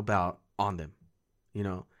has Final Bout on them,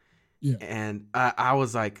 Yeah. And I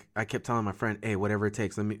was like, I kept telling my friend, hey, whatever it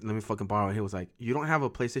takes, let me fucking borrow it. He was like, you don't have a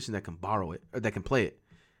PlayStation that can borrow it or that can play it.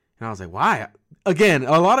 And I was like, why? Again,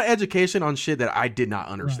 a lot of education on shit that I did not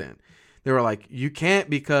understand. Right. They were like, you can't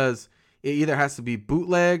because it either has to be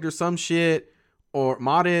bootlegged or some shit or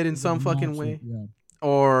modded in some fucking way. Yeah.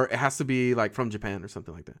 Or it has to be like from Japan or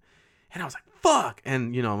something like that. And I was like, fuck.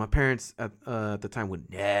 And, my parents at the time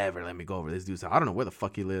would never let me go over this dude's house. I don't know where the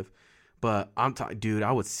fuck he lived. But dude,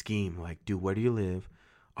 I would scheme like, dude, where do you live?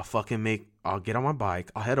 I'll get on my bike.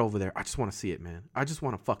 I'll head over there. I just want to see it, man. I just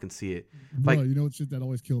want to fucking see it. Bro, you know what shit that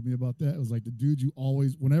always killed me about that? It was like the dude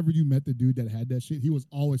whenever you met the dude that had that shit, he was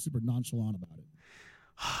always super nonchalant about it.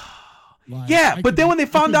 Like, yeah, but then when they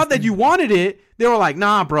found out that you wanted it, they were like,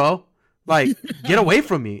 nah, bro. Like, get away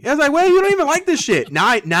from me. I was like, well, you don't even like this shit.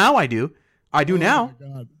 Now I do. I do now. My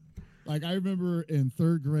God. Like, I remember in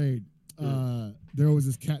 3rd grade, there was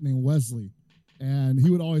this cat named Wesley. And he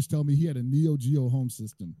would always tell me he had a Neo Geo home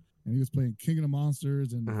system. And he was playing King of the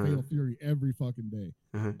Monsters and Fatal Fury every fucking day.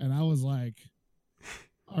 And I was like,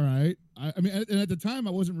 all right. I mean, and at the time,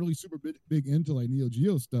 I wasn't really super big into like Neo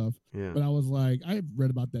Geo stuff. Yeah. But I was like, I read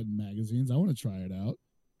about that in magazines. I want to try it out.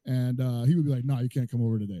 And he would be like, no, you can't come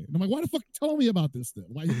over today. And I'm like, why the fuck tell me about this then?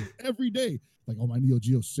 Like every day. Like, oh, my Neo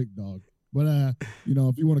Geo's sick, dog. But,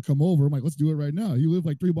 if you want to come over, I'm like, let's do it right now. You live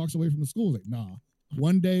like 3 blocks away from the school. Like, nah.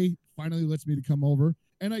 One day, finally lets me to come over.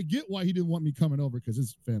 And I get why he didn't want me coming over because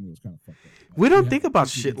his family was kind of fucked up. Like, we don't think about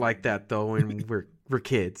shit like that, though, when we're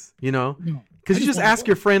kids, Because you just ask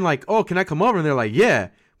your friend, like, oh, can I come over? And they're like, yeah.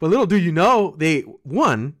 But little do you know, they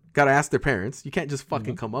got to ask their parents. You can't just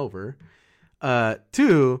fucking come over.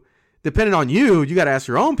 2, depending on you got to ask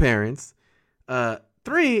your own parents.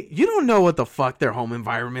 3, you don't know what the fuck their home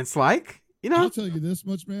environment's like. You know, I'll tell you this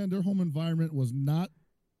much, man. Their home environment was not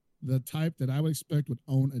the type that I would expect would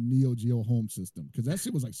own a Neo Geo home system, because that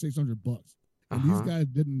shit was like $600. And these guys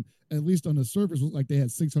didn't, at least on the surface, look like they had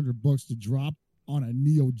 $600 to drop on a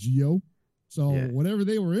Neo Geo. So whatever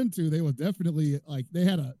they were into, they was definitely like they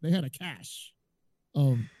had a cache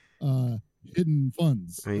of hidden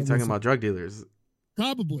funds. Are you talking about drug dealers?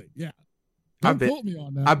 Probably, yeah. Don't quote me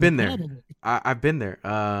on that. I've been there. I've been there.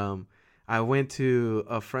 I went to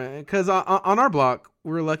a friend, because on our block,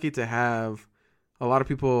 we're lucky to have a lot of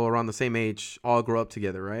people around the same age all grow up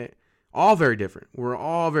together, right? All very different. We're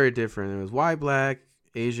all very different. It was white, black,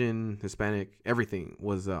 Asian, Hispanic, everything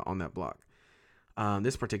was on that block.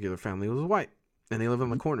 This particular family was white, and they live on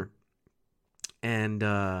the corner. And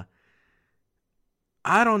I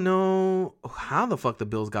don't know how the fuck the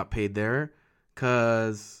bills got paid there,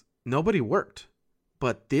 because nobody worked.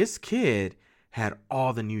 But this kid had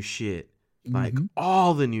all the new shit. Like,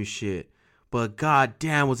 all the new shit. But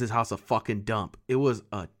goddamn, was his house a fucking dump. It was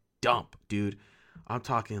a dump, dude. I'm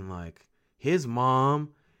talking like his mom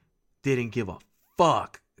didn't give a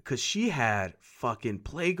fuck, because she had fucking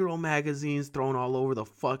Playgirl magazines thrown all over the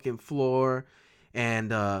fucking floor, and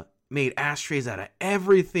made ashtrays out of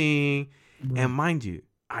everything. And mind you,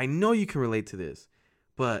 I know you can relate to this,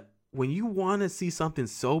 but when you want to see something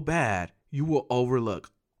so bad, you will overlook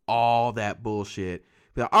all that bullshit.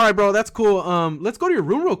 Be like, all right, bro, that's cool. Let's go to your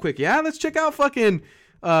room real quick. Yeah, let's check out fucking.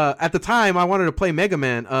 At the time, I wanted to play Mega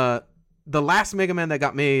Man. The last Mega Man that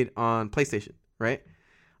got made on PlayStation, right?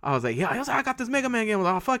 I was like, yeah, I got this Mega Man game. I was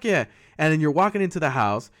like, oh, fuck yeah. And then you're walking into the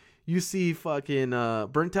house. You see fucking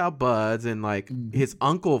Burnt Out Buds and like his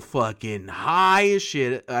uncle fucking high as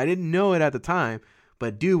shit. I didn't know it at the time,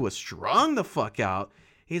 but dude was strung the fuck out.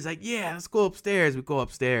 He's like, yeah, let's go upstairs. We go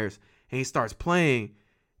upstairs. And he starts playing.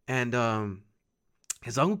 And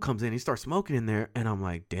his uncle comes in. He starts smoking in there. And I'm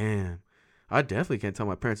like, damn, I definitely can't tell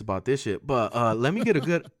my parents about this shit. But let me get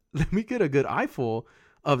a good eyeful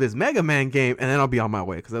of this Mega Man game, and then I'll be on my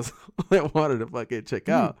way, because that's all I wanted to fucking check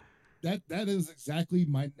out. That is exactly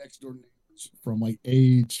my next door neighbors from like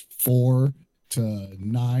age 4 to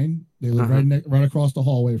 9. They live right across the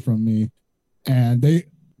hallway from me, and they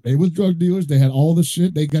was drug dealers. They had all the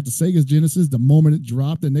shit. They got the Sega Genesis the moment it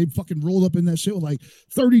dropped, and they fucking rolled up in that shit with like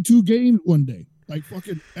 32 games one day, like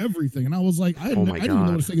fucking everything. And I was like, I didn't even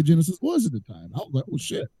know what a Sega Genesis was at the time. I was like, oh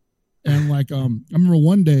shit. And like, I remember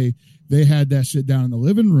one day they had that shit down in the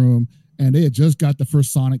living room, and they had just got the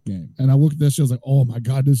first Sonic game. And I looked at that shit, I was like, oh my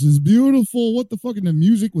God, this is beautiful. What the fuck? And the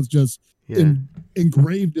music was just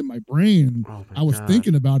engraved in my brain. I was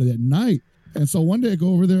thinking about it at night. And so one day I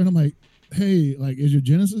go over there and I'm like, hey, like, is your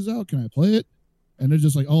Genesis out? Can I play it? And they're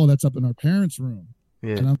just like, oh, that's up in our parents' room.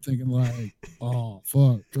 Yeah. And I'm thinking like, oh,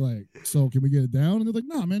 fuck. Like, so can we get it down? And they're like,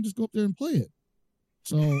 nah, man, just go up there and play it.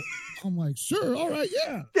 So I'm like, sure, all right,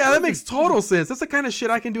 yeah. Yeah, that makes total sense. That's the kind of shit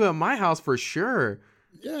I can do at my house for sure.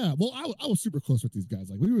 Yeah, well, I was super close with these guys.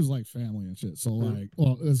 Like, we was like family and shit. So like,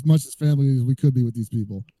 well, as much as family as we could be with these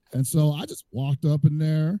people. And so I just walked up in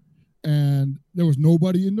there, and there was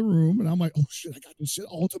nobody in the room. And I'm like, oh shit, I got this shit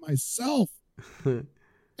all to myself.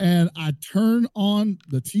 And I turn on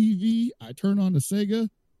the TV, I turn on the Sega,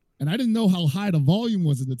 and I didn't know how high the volume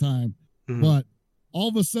was at the time, but all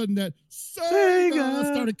of a sudden that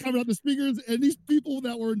Sega started coming out the speakers, and these people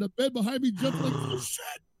that were in the bed behind me jumped like, oh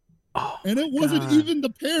shit. Oh, and it wasn't even the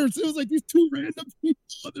parents. It was like these two random people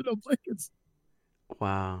under the blankets.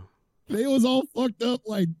 Wow. They was all fucked up,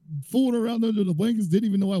 like fooling around under the blankets. Didn't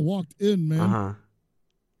even know I walked in, man.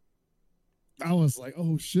 I was like,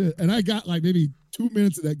 oh shit. And I got like maybe 2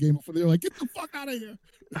 minutes of that game before they were like, get the fuck out of here.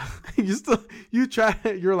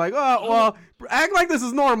 You're like, oh, well, act like this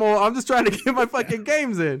is normal. I'm just trying to get my fucking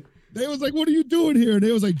games in. They was like, what are you doing here? And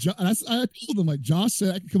they was like, I told them, like, Josh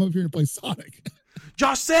said I could come up here and play Sonic.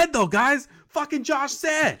 Josh said, though, guys. Fucking Josh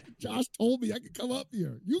said. Josh told me I could come up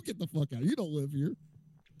here. You get the fuck out. You don't live here.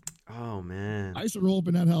 Oh, man. I used to roll up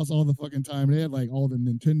in that house all the fucking time. They had like all the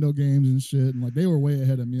Nintendo games and shit. And like they were way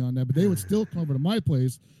ahead of me on that. But they would still come over to my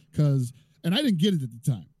place and I didn't get it at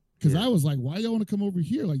the time. Because I was like, why y'all want to come over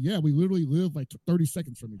here? Like, yeah, we literally live like 30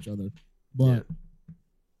 seconds from each other. But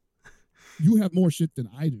you have more shit than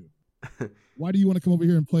I do. Why do you want to come over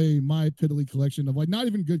here and play my piddly collection of like not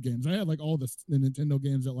even good games? I had like all the Nintendo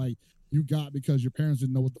games that like you got because your parents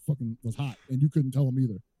didn't know what the fucking was hot and you couldn't tell them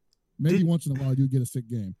either. Maybe once in a while you'd get a sick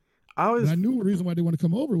game. I knew the reason why they want to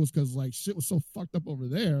come over was because like shit was so fucked up over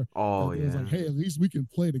there. Oh it was like, hey, at least we can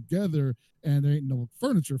play together, and there ain't no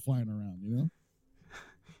furniture flying around, you know?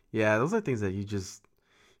 Yeah, those are things that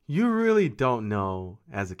you really don't know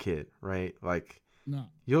as a kid, right? Like, no,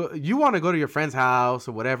 you want to go to your friend's house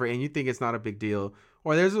or whatever, and you think it's not a big deal.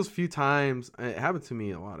 Or there's those few times, it happened to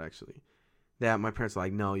me a lot actually, that my parents were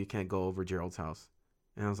like, no, you can't go over Gerald's house.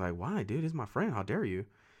 And I was like, why, dude? He's my friend. How dare you?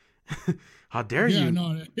 How dare you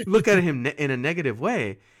look at him in a negative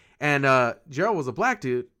way? And Gerald was a black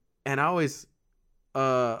dude, and I always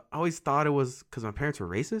thought it was because my parents were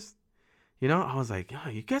racist. You know, I was like, oh,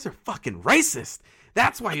 you guys are fucking racist.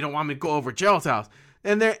 That's why you don't want me to go over Gerald's house.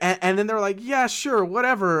 And then they're like, yeah, sure,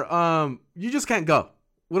 whatever. You just can't go.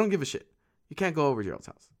 We don't give a shit. You can't go over Gerald's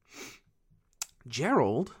house.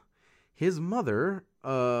 Gerald, his mother,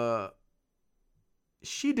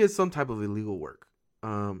 she did some type of illegal work.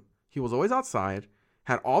 He was always outside,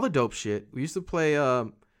 had all the dope shit. We used to play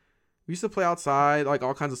outside, like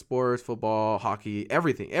all kinds of sports, football, hockey,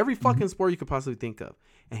 everything. Every fucking sport you could possibly think of.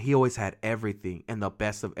 And he always had everything and the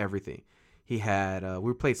best of everything. He had,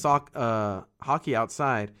 we played hockey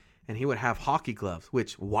outside, and he would have hockey gloves,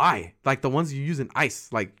 which, why? Like the ones you use in ice.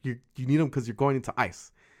 Like you need them because you're going into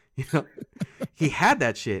ice. You know, he had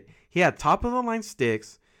that shit. He had top of the line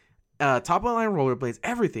sticks, top of the line rollerblades,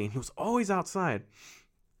 everything. He was always outside.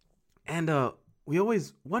 And we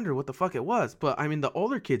always wondered what the fuck it was. But I mean, the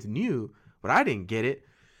older kids knew, but I didn't get it.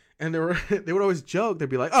 And they would always joke. They'd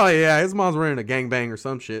be like, oh yeah, his mom's running a gangbang or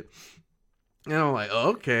some shit. And I'm like,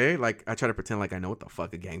 okay. Like, I try to pretend like I know what the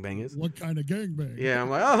fuck a gangbang is. What kind of gangbang? Yeah,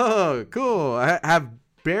 I'm like, oh, cool. I have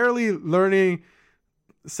barely learning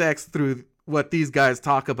sex through what these guys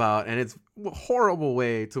talk about, and it's a horrible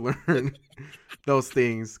way to learn those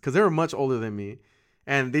things because they were much older than me,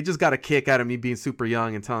 and they just got a kick out of me being super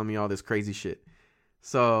young and telling me all this crazy shit.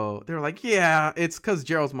 So they were like, yeah, it's because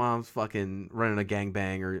Gerald's mom's fucking running a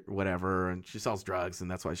gangbang or whatever, and she sells drugs,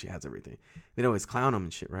 and that's why she has everything. They'd always clown him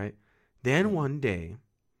and shit, right? Then one day,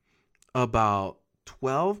 about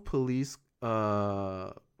 12 police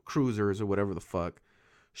cruisers or whatever the fuck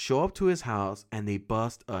show up to his house, and they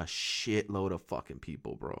bust a shitload of fucking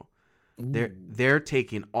people, bro. Ooh. They're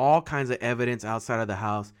taking all kinds of evidence outside of the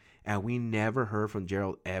house, and we never heard from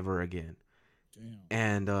Gerald ever again.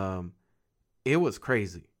 Damn. And it was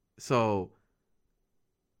crazy. So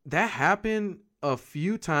that happened a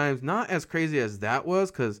few times, not as crazy as that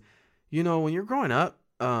was, because, you know, when you're growing up,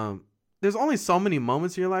 there's only so many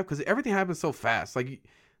moments in your life because everything happens so fast.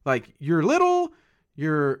 Like you're little,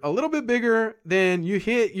 you're a little bit bigger, then you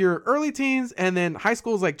hit your early teens, and then high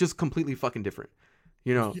school is like just completely fucking different,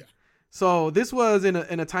 you know? Yeah. So this was in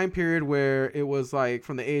a time period where it was like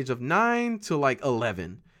from the age of 9 to like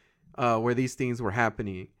 11, where these things were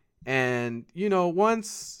happening. And, you know, once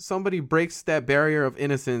somebody breaks that barrier of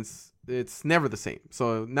innocence, it's never the same.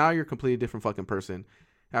 So now you're a completely different fucking person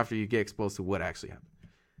after you get exposed to what actually happened.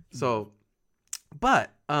 So,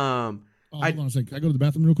 but, hold on a second. Can I go to the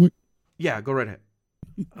bathroom real quick? Yeah, go right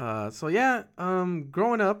ahead. So yeah,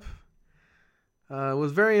 growing up,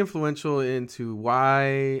 was very influential into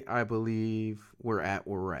why I believe we're at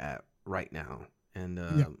where we're at right now. And,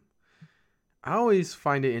 I always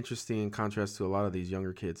find it interesting in contrast to a lot of these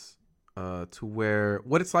younger kids, to where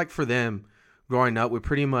what it's like for them growing up with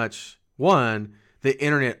pretty much the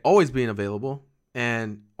internet always being available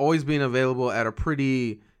and always being available at a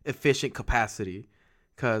pretty efficient capacity.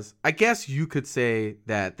 Because I guess you could say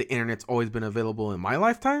that the internet's always been available in my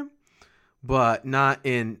lifetime, but not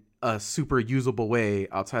in a super usable way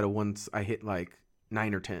outside of once I hit like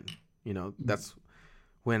 9 or 10. You know, that's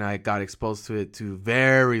when I got exposed to it to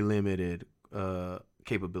very limited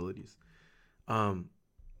capabilities.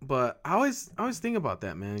 But I always think about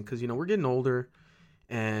that, man, because, you know, we're getting older,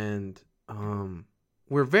 and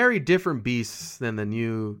we're very different beasts than the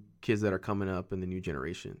new kids that are coming up in the new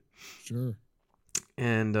generation. Sure.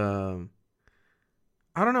 And I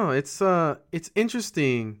don't know, it's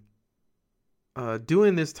interesting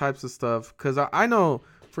doing this types of stuff, because I know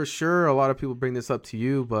for sure a lot of people bring this up to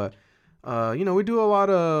you, but you know, we do a lot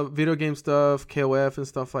of video game stuff, KOF and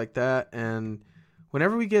stuff like that, and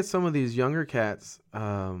whenever we get some of these younger cats,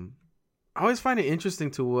 I always find it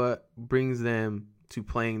interesting to what brings them to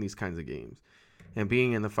playing these kinds of games and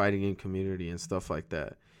being in the fighting game community and stuff like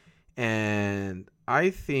that. And I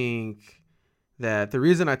think that the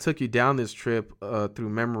reason I took you down this trip through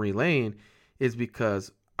memory lane is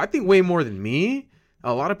because I think way more than me,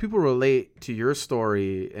 a lot of people relate to your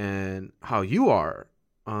story and how you are.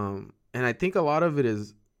 And I think a lot of it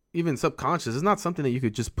is even subconscious. It's not something that you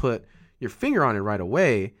could just put your finger on it right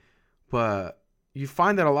away, but you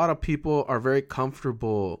find that a lot of people are very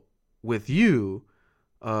comfortable with you,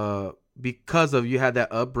 because of you had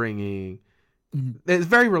that upbringing, it's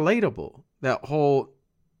very relatable. That whole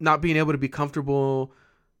not being able to be comfortable,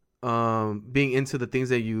 being into the things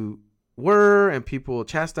that you were, and people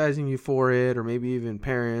chastising you for it, or maybe even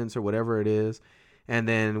parents or whatever it is. And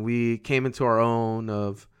then we came into our own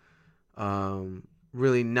of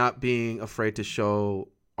really not being afraid to show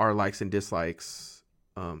our likes and dislikes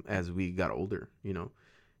as we got older, you know.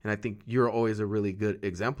 And I think you're always a really good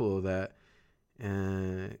example of that.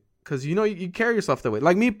 Because, you know, you carry yourself that way.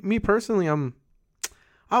 Like me personally, I've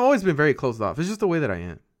always been very closed off. It's just the way that I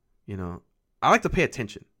am, you know. I like to pay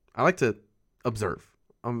attention. I like to observe.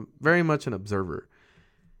 I'm very much an observer.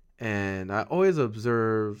 And I always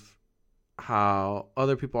observe how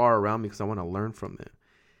other people are around me because I want to learn from them.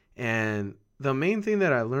 And the main thing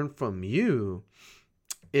that I learned from you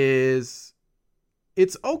is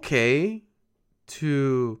it's okay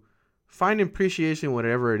to find appreciation in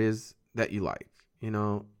whatever it is that you like, you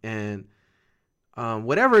know, and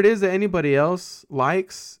whatever it is that anybody else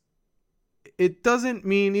likes, it doesn't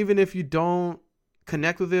mean, even if you don't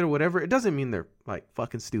connect with it or whatever, it doesn't mean they're like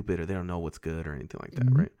fucking stupid or they don't know what's good or anything like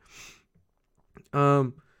that,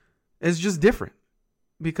 right? It's just different.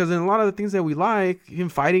 Because in a lot of the things that we like, even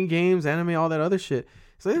fighting games, anime, all that other shit,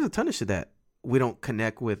 so there's a ton of shit that we don't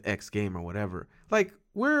connect with X game or whatever. Like,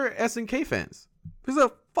 we're SNK fans. There's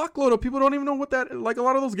a fuckload of people who don't even know what that, like, a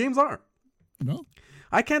lot of those games are. No.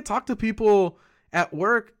 I can't talk to people at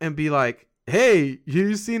work and be like, hey,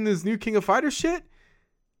 you seen this new King of Fighters shit?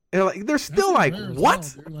 And like, they're still like,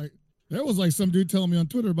 what? Like, there was like some dude telling me on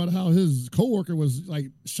Twitter about how his coworker was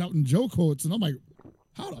like shouting Joe quotes, and I'm like,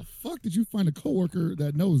 how the fuck did you find a coworker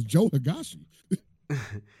that knows Joe Higashi?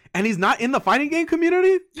 And he's not in the fighting game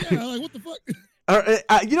community? Yeah, like, what the fuck?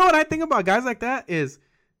 You know what I think about guys like that is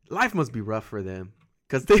life must be rough for them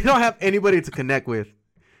because they don't have anybody to connect with.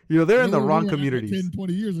 You know, they're in the wrong communities. 10,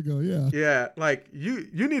 20 years ago, yeah. Yeah, like you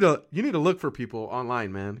need to look for people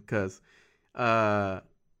online, man, because yeah,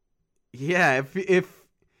 if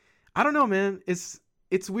I don't know, man, it's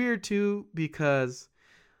weird too because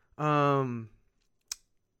here's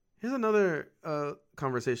another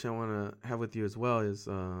conversation I want to have with you as well is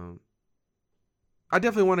I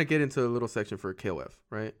definitely want to get into a little section for KOF,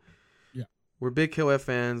 right? Yeah. We're big KOF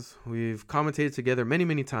fans. We've commentated together many,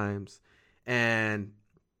 many times. And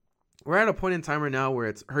we're at a point in time right now where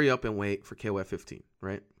it's hurry up and wait for KOF 15,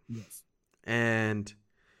 right? Yes. And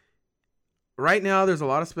right now there's a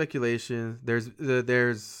lot of speculation.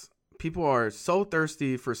 There's people are so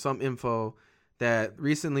thirsty for some info that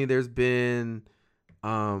recently there's been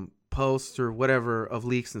posts or whatever of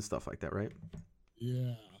leaks and stuff like that, right?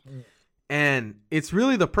 Yeah. And it's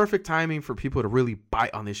really the perfect timing for people to really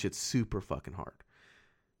bite on this shit super fucking hard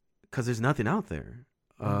because there's nothing out there.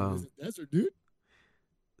 Is it desert, dude?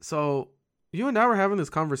 So you and I were having this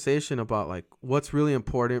conversation about like what's really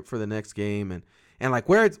important for the next game and like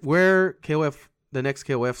where KOF, the next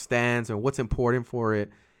KOF stands and what's important for it.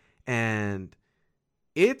 And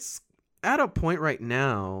it's at a point right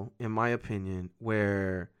now, in my opinion,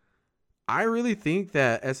 where I really think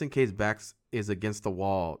that SNK's back is against the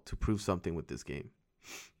wall to prove something with this game.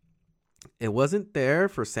 It wasn't there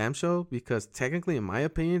for Samsho because technically, in my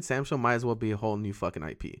opinion, Samsho might as well be a whole new fucking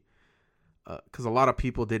IP. Because a lot of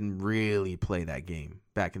people didn't really play that game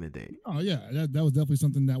back in the day. Oh yeah, that was definitely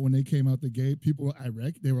something that when they came out the gate, people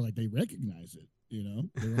they were like they recognized it. You know,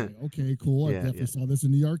 they were like, okay, cool. I definitely saw this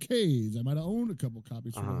in the arcades. I might have owned a couple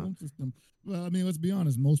copies for the home system. Well, I mean, let's be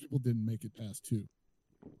honest, most people didn't make it past 2.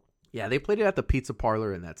 Yeah, they played it at the pizza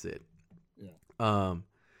parlor and that's it. Yeah.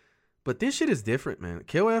 But this shit is different, man.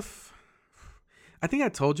 KOF, I think I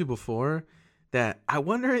told you before that I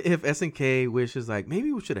wonder if SNK wishes like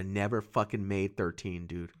maybe we should have never fucking made 13,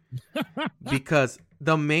 dude. Because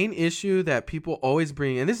the main issue that people always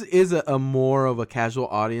bring, and this is a more of a casual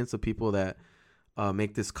audience of people that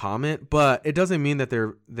make this comment, but it doesn't mean that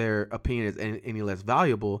their opinion is any less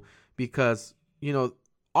valuable because, you know,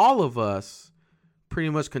 all of us pretty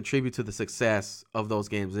much contribute to the success of those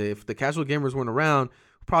games. If the casual gamers weren't around,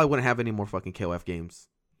 we probably wouldn't have any more fucking KOF games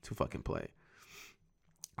to fucking play.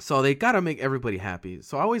 So they got to make everybody happy.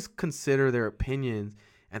 So I always consider their opinions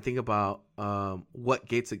and think about what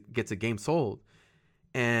gets a game sold.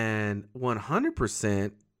 And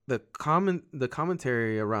 100% the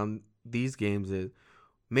commentary around these games is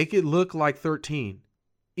make it look like 13.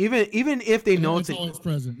 Even if they know it's always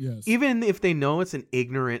present, yes. Even if they know it's an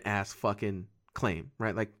ignorant ass fucking claim,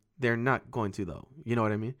 right? Like they're not going to though. You know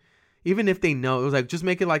what I mean? Even if they know, it was like just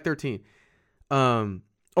make it like 13.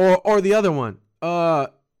 Or the other one.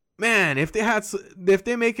 Man, if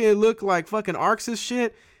they make it look like fucking Arx's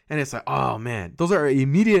shit And it's like, oh man, those are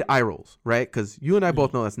immediate eye rolls, right? Because you and I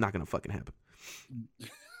both know that's not gonna fucking happen.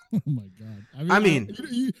 Oh my god! I mean,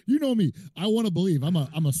 you know me. I want to believe. I'm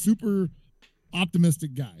a super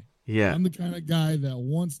optimistic guy. Yeah, I'm the kind of guy that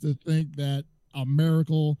wants to think that a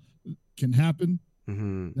miracle can happen,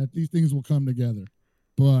 that these things will come together.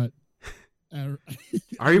 But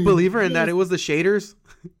are you a believer in that it was the shaders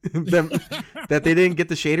that they didn't get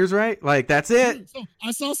the shaders right? Like that's it. So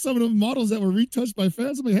I saw some of the models that were retouched by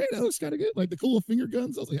fans. I'm like, hey, that looks kind of good. Like the cool finger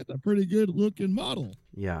guns. I was like, that's a pretty good looking model.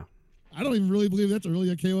 Yeah. I don't even really believe that's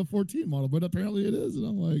really a KOF 14 model, but apparently it is. And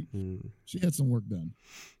I'm like, she had some work done.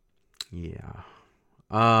 Yeah.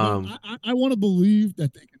 I want to believe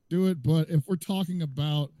that they can do it, but if we're talking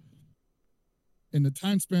about in the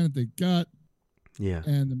time span that they got,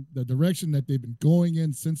 and the direction that they've been going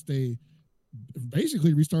in since they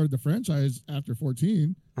basically restarted the franchise after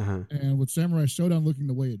 14, and with Samurai Showdown looking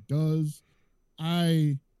the way it does,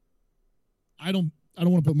 I don't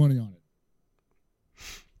want to put money on it.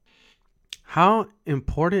 How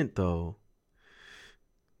important though?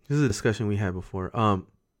 This is a discussion we had before.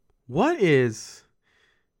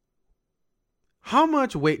 How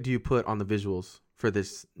much weight do you put on the visuals for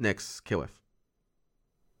this next KOF?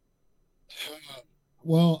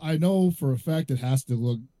 Well, I know for a fact it has to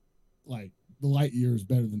look like the light years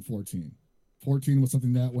better than 14. 14 was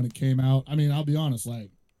something that when it came out, I mean, I'll be honest, like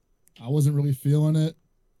I wasn't really feeling it.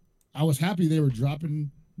 I was happy they were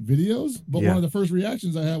dropping videos, but one of the first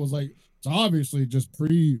reactions I had was like, it's obviously just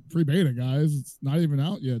pre-beta, guys. It's not even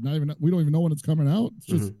out yet. We don't even know when it's coming out. It's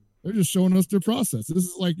just they're just showing us their process. This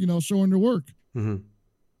is like, showing their work.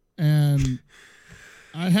 And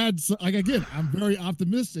I had, like, again, I'm very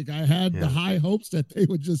optimistic. I had the high hopes that they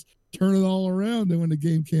would just turn it all around. And when the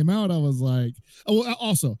game came out, I was like,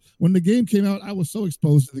 also, when the game came out, I was so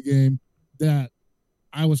exposed to the game that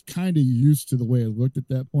I was kind of used to the way it looked at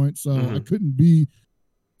that point. So I couldn't be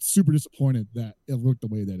super disappointed that it looked the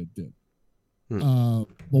way that it did. But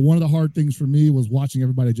one of the hard things for me was watching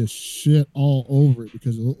everybody just shit all over it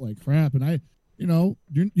because it looked like crap. And you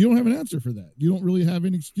don't have an answer for that. You don't really have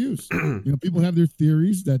any excuse. People have their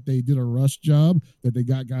theories that they did a rush job, that they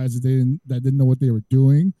got guys that didn't know what they were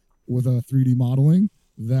doing with 3D modeling,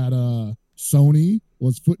 that Sony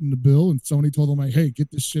was footing the bill and Sony told them like, hey, get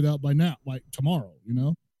this shit out by now, like tomorrow,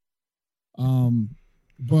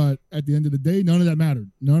 But at the end of the day, none of that mattered.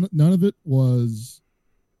 None of it was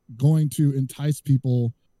going to entice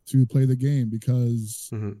people to play the game because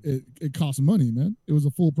it cost money, man. It was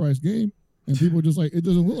a full price game, and people were just like, it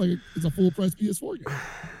doesn't look like it's a full price PS4 game.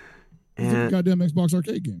 It's a goddamn Xbox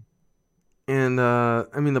arcade game. And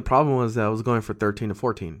I mean, the problem was that I was going for 13 to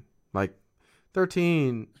 14. Like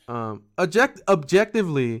 13,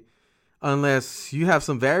 objectively, unless you have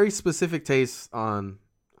some very specific tastes on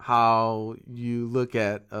how you look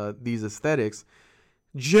at these aesthetics,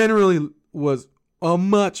 generally was a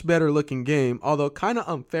much better looking game, although kind of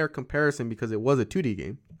unfair comparison because it was a 2D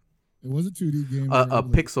game. It was a 2D game. A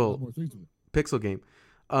pixel game.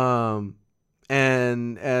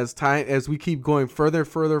 And as we keep going further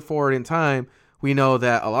forward in time, we know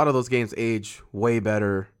that a lot of those games age way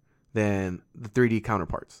better than the 3D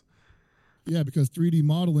counterparts. Yeah, because 3D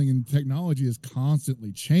modeling and technology is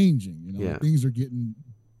constantly changing. Things are getting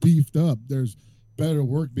beefed up. There's better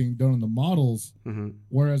work being done on the models.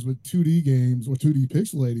 Whereas with 2D games or 2D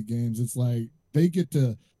pixelated games, it's like they get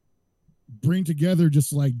to bring together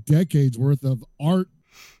just like decades worth of art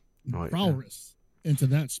prowess into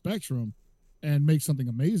that spectrum and make something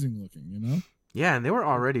amazing looking, Yeah, and they were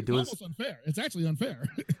already doing. It's almost unfair. It's actually unfair.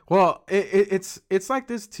 Well, it's like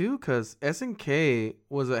this too because SNK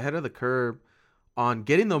was ahead of the curve on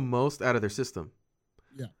getting the most out of their system.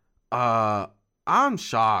 Yeah. I'm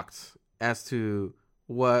shocked as to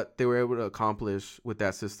what they were able to accomplish with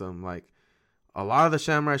that system. Like a lot of the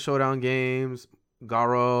Samurai Showdown games,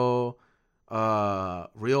 Garo,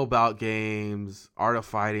 Real Bout games, Art of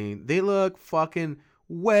Fighting, they look fucking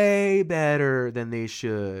way better than they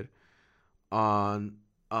should on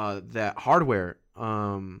that hardware.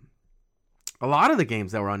 A lot of the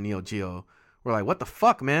games that were on Neo Geo were like, what the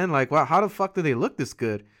fuck, man? Like, wow, how the fuck do they look this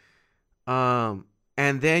good? And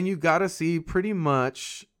then you got to see pretty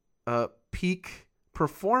much peak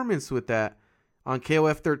performance with that on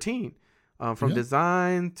KOF 13, from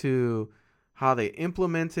design to how they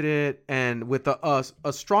implemented it, and with a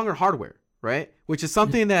stronger hardware, right? Which is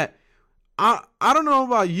something that I don't know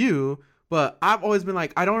about you, but I've always been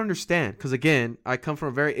like, I don't understand. Because again, I come from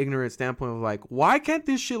a very ignorant standpoint of like, why can't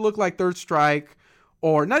this shit look like Third Strike,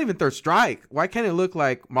 or not even Third Strike? Why can't it look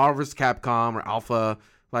like Marvel vs. Capcom or Alpha?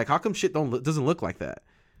 Like, how come shit doesn't look like that?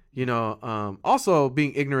 Also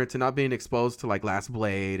being ignorant to not being exposed to like Last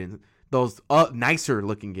Blade and those nicer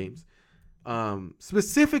looking games.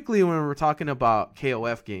 Specifically when we're talking about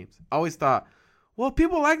KOF games, I always thought, well,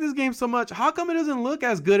 people like this game so much, how come it doesn't look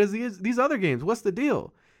as good as these other games? What's the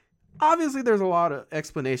deal? Obviously, there's a lot of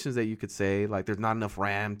explanations that you could say, like there's not enough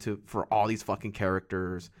RAM for all these fucking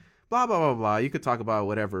characters, blah, blah, blah, blah. You could talk about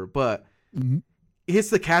whatever, but it's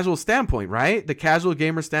the casual standpoint, right? The casual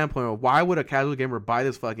gamer standpoint. Why would a casual gamer buy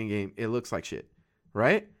this fucking game? It looks like shit,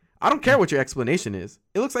 right? I don't care what your explanation is.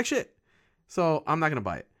 It looks like shit. So I'm not going to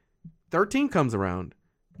buy it. 13 comes around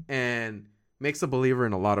and makes a believer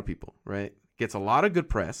in a lot of people, right? Gets a lot of good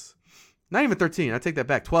press. Not even 13. I take that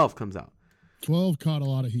back. 12 comes out. 12 caught a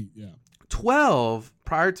lot of heat, yeah. 12,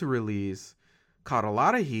 prior to release, caught a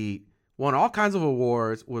lot of heat, won all kinds of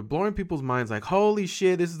awards, were blowing people's minds like, holy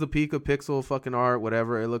shit, this is the peak of pixel fucking art,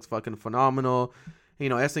 whatever. It looks fucking phenomenal.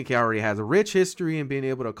 SNK already has a rich history in being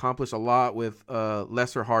able to accomplish a lot with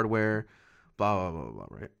lesser hardware, blah, blah, blah, blah,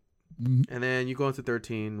 right? Mm-hmm. And then you go into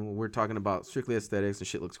 13, we're talking about strictly aesthetics and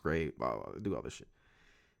shit looks great, blah, blah, blah, do all this shit.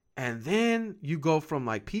 And then you go from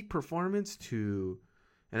like peak performance to,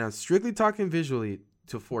 and I'm strictly talking visually,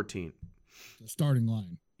 to 14. The starting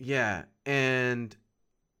line. Yeah. And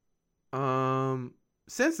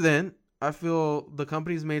since then, I feel the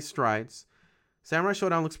company's made strides. Samurai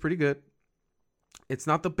Shodown looks pretty good. It's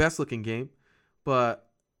not the best looking game, but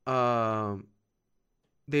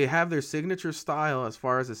they have their signature style as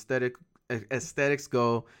far as aesthetics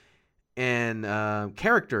go, and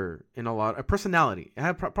character in a lot of personality.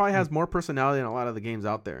 It probably has more personality than a lot of the games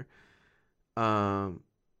out there.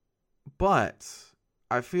 But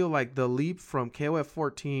I feel like the leap from KOF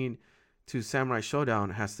 14 to Samurai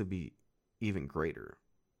Shodown has to be even greater.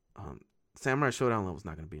 Samurai Shodown level is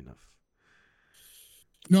not going to be enough.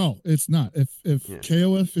 No, it's not. If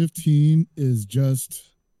KOF 15 is just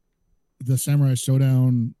the Samurai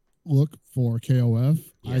Shodown look for KOF,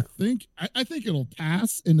 I think it'll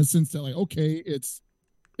pass in the sense that, like, okay, it's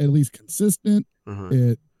at least consistent.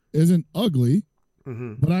 It isn't ugly,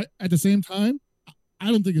 but at the same time,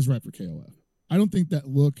 I don't think it's right for KOF. I don't think that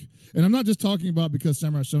look, and I'm not just talking about because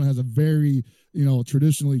Samurai Shodown has a very,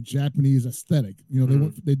 traditionally Japanese aesthetic.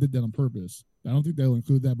 They did that on purpose. I don't think they'll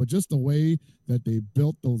include that, but just the way that they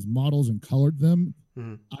built those models and colored them,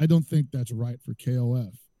 I don't think that's right for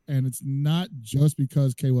KOF. And it's not just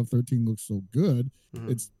because KOF 13 looks so good.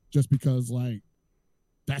 It's just because, like,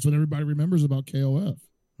 that's what everybody remembers about KOF.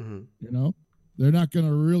 They're not going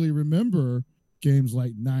to really remember games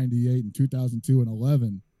like 98 and 2002 and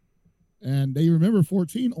 11. And they remember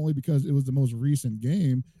 14 only because it was the most recent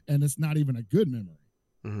game, and it's not even a good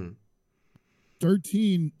memory.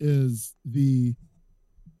 13 is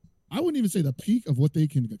I wouldn't even say the peak of what they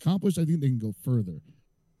can accomplish. I think they can go further.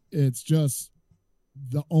 It's just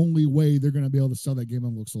the only way they're going to be able to sell that game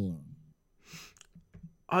on looks alone.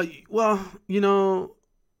 Well,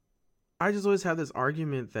 I just always have this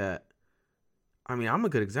argument that, I'm a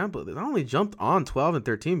good example of this. I only jumped on 12 and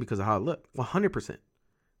 13 because of how it looked. 100%.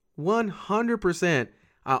 100%.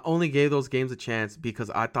 I only gave those games a chance because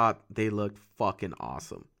I thought they looked fucking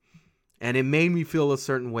awesome. And it made me feel a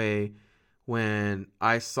certain way when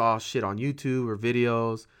I saw shit on YouTube or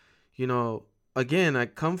videos. Again, I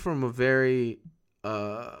come from a very,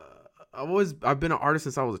 I've been an artist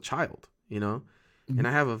since I was a child, and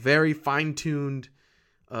I have a very fine-tuned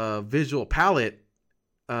visual palette.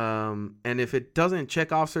 And if it doesn't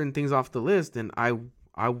check off certain things off the list, then I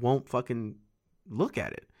won't fucking look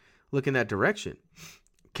at it, look in that direction.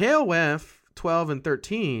 KOF 12 and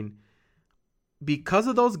 13, because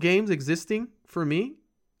of those games existing for me,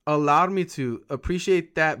 allowed me to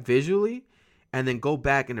appreciate that visually and then go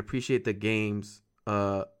back and appreciate the games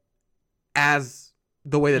as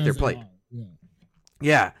the way that they're played.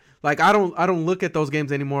 Yeah. Like I don't look at those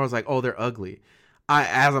games anymore. I was like, oh, they're ugly.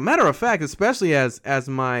 As a matter of fact, especially as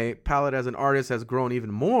my palette as an artist has grown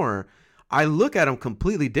even more, I look at them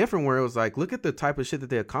completely different, where it was like, look at the type of shit that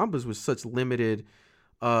they accomplished with such limited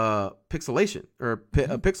pixelation or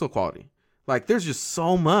pixel quality. Like there's just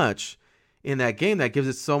so much in that game that gives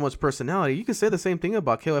it so much personality. You can say the same thing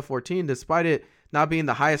about KOF 14, despite it not being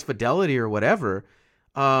the highest fidelity or whatever.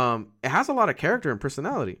 It has a lot of character and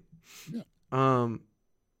personality. Yeah.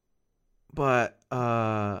 But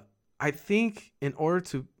I think in order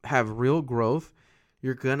to have real growth,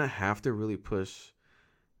 you're gonna have to really push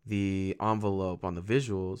the envelope on the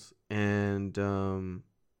visuals, and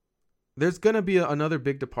there's gonna be another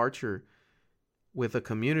big departure with a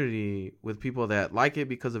community, with people that like it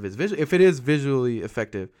because of its visual, if it is visually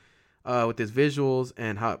effective, with its visuals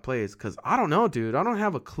and how it plays. Because I don't know, dude, I don't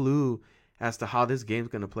have a clue as to how this game's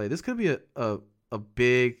gonna play. This could be a a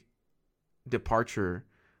big departure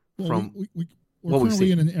from we're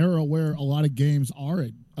currently in an era where a lot of games are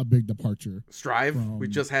a big departure. Strive. We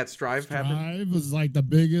just had Strive happen. Strive is like the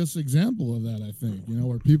biggest example of that, I think. You know,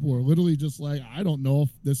 where people are literally just like, I don't know if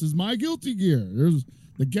this is my Guilty Gear. There's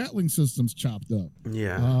the Gatling system's chopped up.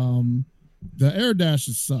 Yeah. The air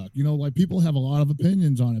dashes suck. You know, like people have a lot of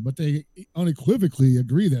opinions on it, but they unequivocally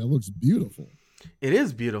agree that it looks beautiful. It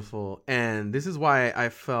is beautiful. And this is why I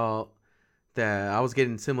felt that I was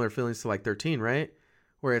getting similar feelings to like 13, right?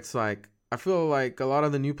 Where it's like, I feel like a lot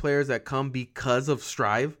of the new players that come because of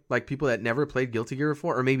Strive, like people that never played Guilty Gear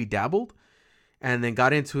before or maybe dabbled and then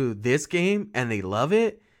got into this game and they love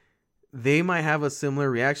it, they might have a similar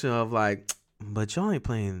reaction of like, but y'all ain't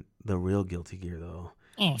playing the real Guilty Gear though.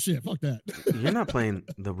 Oh shit, fuck that. You're not playing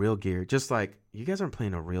the real gear. Just like you guys aren't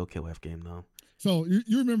playing a real KOF game though. So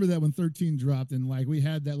you remember that when 13 dropped and like we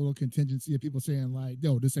had that little contingency of people saying like,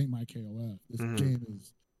 yo, this ain't my KOF. This game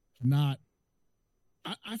is not.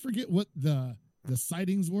 I forget what the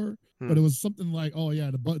sightings were, but it was something like, oh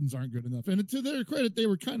yeah, the buttons aren't good enough. And to their credit, they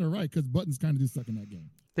were kind of right because buttons kind of do suck in that game.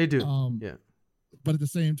 They do. Yeah. But at the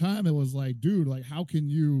same time, it was like, dude, like how can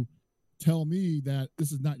you tell me that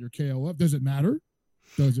this is not your KOF? Does it matter?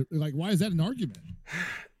 Does it, like, why is that an argument?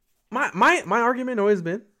 My argument always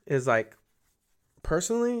been is like,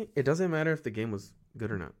 personally, it doesn't matter if the game was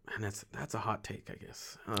good or not, and that's a hot take, I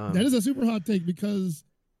guess. That is a super hot take because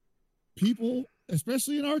people,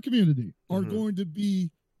 especially in our community, are going to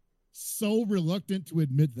be so reluctant to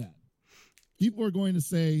admit that. People are going to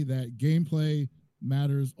say that gameplay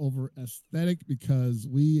matters over aesthetic because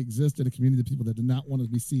we exist in a community of people that do not want to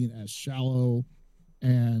be seen as shallow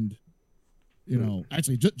and, you know,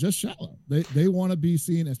 actually just shallow. They want to be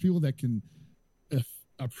seen as people that can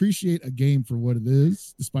appreciate a game for what it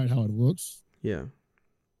is, despite how it looks. Yeah.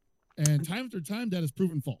 And time after time, that has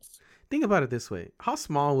proven false. Think about it this way: how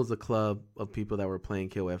small was the club of people that were playing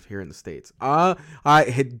KOF here in the States?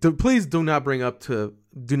 Please do not bring up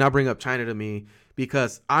China to me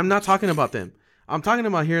because I'm not talking about them. I'm talking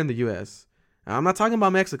about here in the U.S. I'm not talking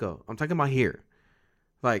about Mexico. I'm talking about here.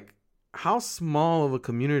 Like, how small of a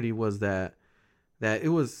community was that it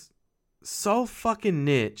was so fucking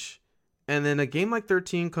niche, and then a game like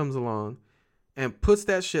 13 comes along and puts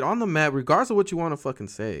that shit on the map, regardless of what you want to fucking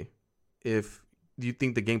say. If you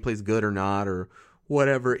think the gameplay's good or not or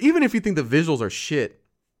whatever, even if you think the visuals are shit,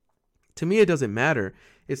 to me it doesn't matter.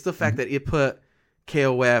 It's the fact that it put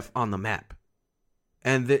KOF on the map,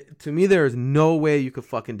 and to me there is no way you could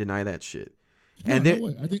fucking deny that shit. No, and no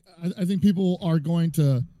way. I think people are going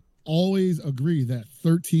to always agree that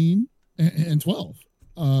 13 and 12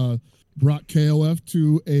 brought KOF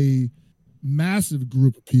to a massive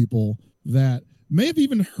group of people that may have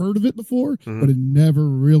even heard of it before, but it never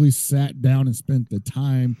really sat down and spent the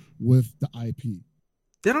time with the IP.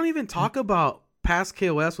 They don't even talk about past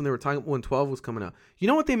KOS when they were talking when 12 was coming out. You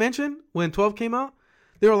know what they mentioned when 12 came out?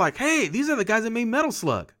 They were like, "Hey, these are the guys that made Metal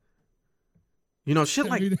Slug." You know, shit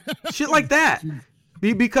like that.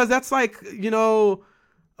 Because that's like, you know,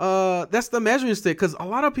 that's the measuring stick. Because a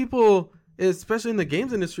lot of people, especially in the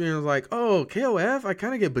games industry, are like, oh, KOF, I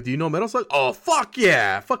kind of get, but do you know Metal Slug? Oh, fuck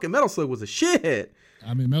yeah. Fucking Metal Slug was a shit.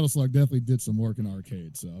 I mean, Metal Slug definitely did some work in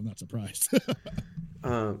arcades, so I'm not surprised.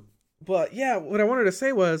 But yeah, what I wanted to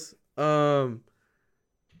say was, to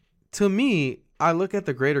me, I look at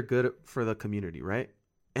the greater good for the community, right?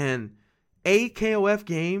 And a KOF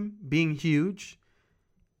game being huge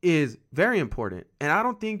is very important. And I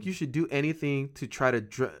don't think you should do anything to try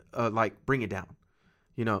to like bring it down,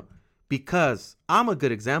 you know? Because I'm a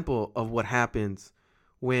good example of what happens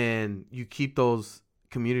when you keep those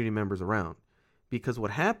community members around. Because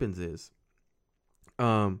what happens is,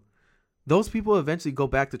 those people eventually go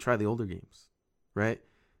back to try the older games, right?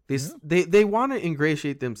 They want to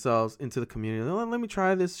ingratiate themselves into the community. Let me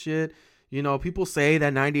try this shit. You know, people say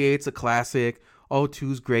that 98's a classic.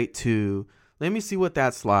 02's great too. Let me see what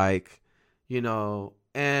that's like, you know.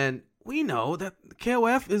 And we know that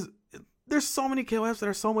KOF is... There's so many KOFs that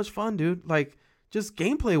are so much fun, dude. Like, just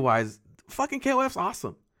gameplay wise, fucking KOF's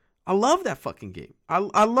awesome. I love that fucking game. I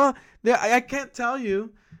love that. I can't tell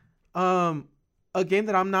you a game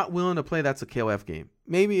that I'm not willing to play that's a KOF game.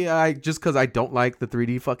 Maybe just because I don't like the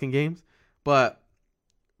 3D fucking games, but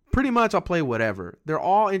pretty much I'll play whatever. They're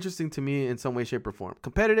all interesting to me in some way, shape, or form.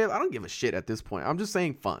 Competitive, I don't give a shit at this point. I'm just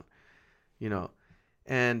saying fun, you know.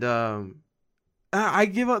 And I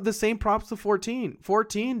give up the same props to 14.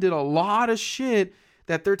 14 did a lot of shit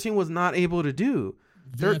that 13 was not able to do.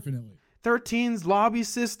 Definitely. 13's lobby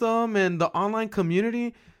system and the online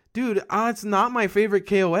community, dude, it's not my favorite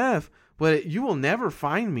KOF, but you will never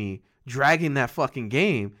find me dragging that fucking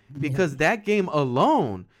game, because that game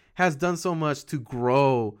alone has done so much to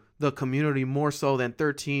grow the community more so than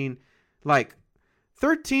 13. Like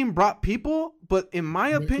 13 brought people, but in my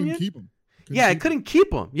opinion, it couldn't keep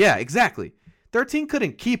them. Yeah, exactly. 13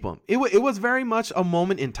 couldn't keep them. It was very much a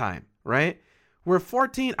moment in time, right? Where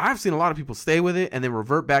 14, I've seen a lot of people stay with it and then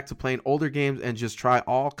revert back to playing older games and just try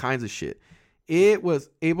all kinds of shit. It was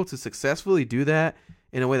able to successfully do that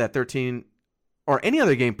in a way that 13 or any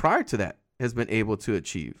other game prior to that has been able to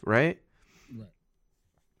achieve, right? Right.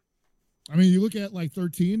 I mean, you look at like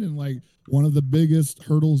 13 and like one of the biggest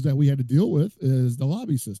hurdles that we had to deal with is the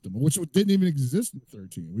lobby system, which didn't even exist in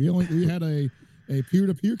 13. We had a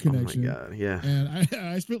peer-to-peer connection. Oh my God, yeah. And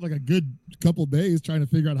I spent like a good couple days trying to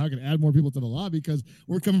figure out how I could add more people to the lobby, because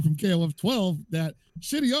we're coming from KOF 12, that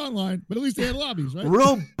shitty online, but at least they had lobbies, right?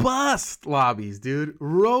 Robust lobbies, dude.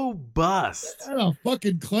 Robust. They had a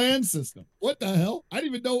fucking clan system. What the hell? I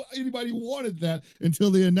didn't even know anybody wanted that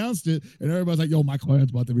until they announced it, and everybody's like, yo, my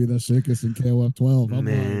clan's about to be the sickest in KOF 12. I'm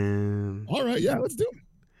Man. like, all right, yeah, let's do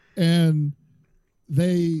it. And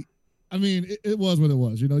it was what it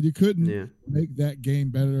was. You know, you couldn't make that game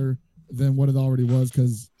better than what it already was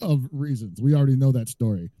because of reasons. We already know that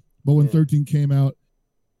story. But when 13 came out,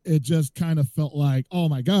 it just kind of felt like, oh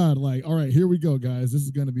my God, like, all right, here we go, guys. This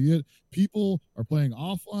is going to be it. People are playing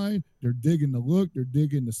offline. They're digging the look. They're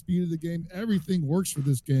digging the speed of the game. Everything works for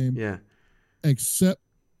this game. Yeah. Except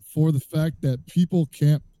for the fact that people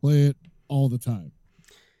can't play it all the time.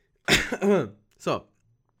 So,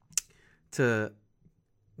 to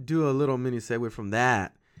do a little mini segue from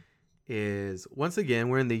that is, once again,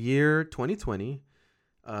 we're in the year 2020.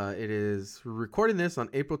 It is recording this on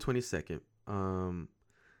April 22nd.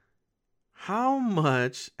 How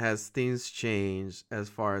much has things changed as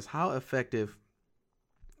far as how effective,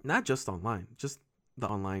 not just online, just the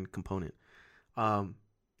online component,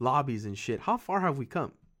 lobbies and shit? How far have we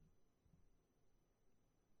come?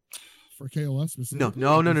 For KOF specifically?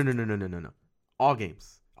 No. All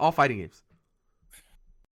games, all fighting games.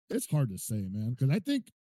 It's hard to say, man, because I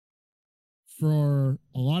think for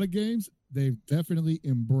a lot of games, they've definitely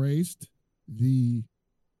embraced the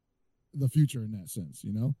future in that sense.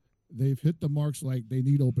 You know, they've hit the marks. Like they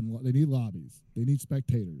need lobbies, they need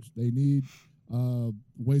spectators, they need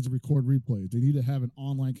ways to record replays, they need to have an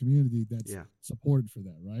online community that's supported for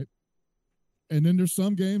that, right? And then there's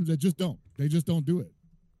some games that just don't. They just don't do it.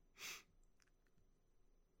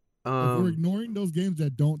 If we're ignoring those games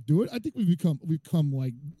that don't do it, I think we've come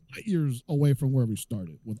like light years away from where we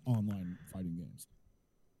started with online fighting games.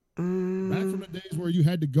 Back from the days where you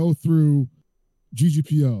had to go through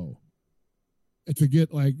GGPO to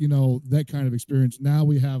get like, you know, that kind of experience. Now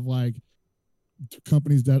we have like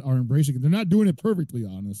companies that are embracing it. They're not doing it perfectly,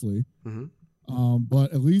 honestly,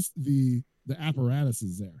 but at least the apparatus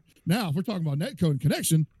is there. Now, if we're talking about netcode and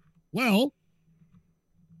connection, well,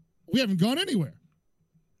 we haven't gone anywhere.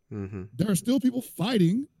 There are still people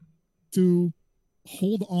fighting to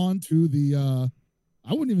hold on to the,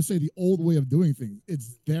 I wouldn't even say the old way of doing things.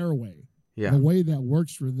 It's their way, the way that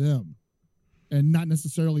works for them, and not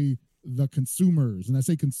necessarily the consumers. And I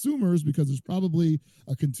say consumers because there's probably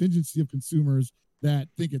a contingency of consumers that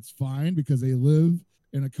think it's fine because they live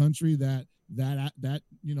in a country that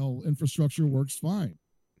you know, infrastructure works fine.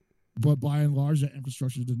 But by and large, that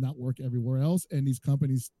infrastructure does not work everywhere else, and these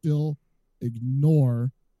companies still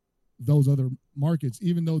ignore those other markets,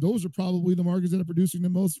 even though those are probably the markets that are producing the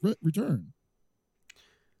most return.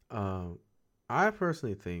 I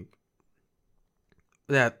personally think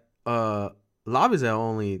that lobbies have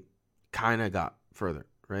only kind of got further,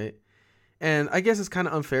 right? And I guess it's kind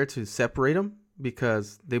of unfair to separate them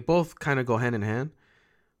because they both kind of go hand in hand,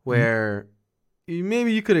 where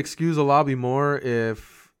maybe you could excuse a lobby more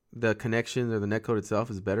if the connection or the netcode itself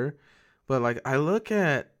is better. But like I look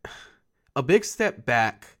at a big step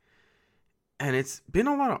back, and it's been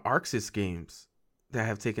a lot of ArcSys games that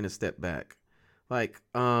have taken a step back. Like,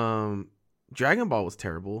 Dragon Ball was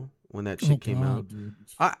terrible when that shit came out.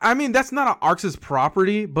 I mean, that's not an ArcSys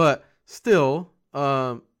property, but still,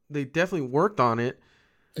 they definitely worked on it.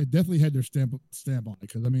 It definitely had their stamp on it,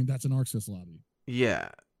 because, I mean, that's an ArcSys lobby. Yeah.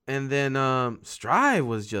 And then Strive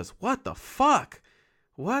was just, what the fuck?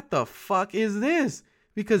 What the fuck is this?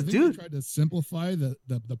 Because, dude, they tried to simplify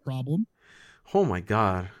the problem. Oh my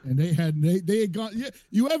God. And they had got,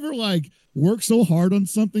 you ever like work so hard on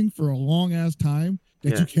something for a long ass time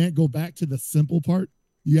that you can't go back to the simple part?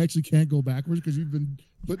 You actually can't go backwards because you've been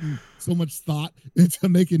putting so much thought into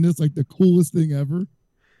making this like the coolest thing ever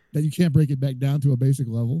that you can't break it back down to a basic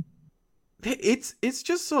level. It's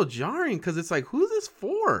just so jarring because it's like, who's this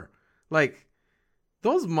for? Like,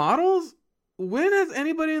 those models when has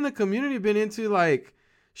anybody in the community been into like,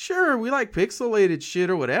 sure, we like pixelated shit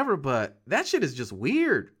or whatever, but that shit is just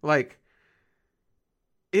weird. Like,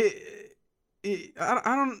 I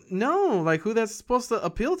don't know like who that's supposed to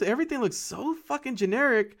appeal to. Everything looks so fucking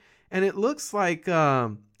generic, and it looks like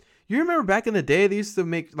you remember back in the day they used to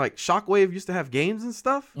make like Shockwave used to have games and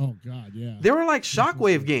stuff. Oh god, yeah. They were like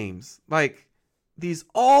Shockwave games, like these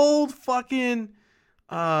old fucking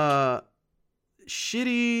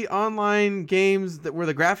shitty online games that where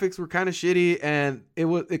the graphics were kind of shitty, and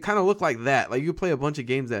it kind of looked like that. Like you play a bunch of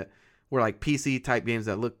games that were like PC type games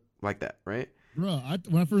that look like that, right? Bro,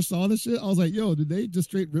 when I first saw this shit, I was like, yo, did they just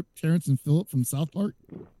straight rip Terrence and Phillip from South Park?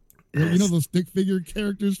 You know those stick figure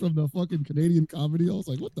characters from the fucking Canadian comedy? I was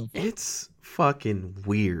like, what the fuck? It's fucking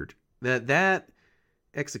weird. That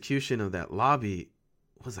execution of that lobby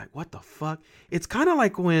was like, what the fuck? It's kind of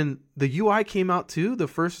like when the UI came out too, the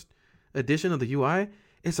first edition of the UI.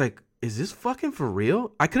 It's like, is this fucking for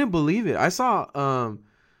real? I couldn't believe it. I saw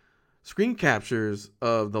screen captures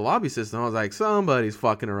of the lobby system. I was like, somebody's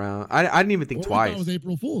fucking around. I didn't even think twice. That was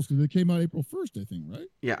April Fool's because it came out April 1st, I think, right?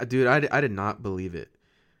 Yeah, dude, I did not believe it.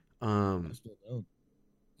 I'll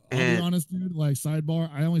be honest, dude, like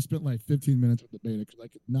sidebar, I only spent like 15 minutes with the beta because I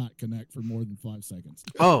could not connect for more than 5 seconds.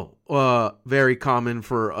 Very common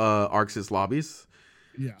for ArcSys lobbies.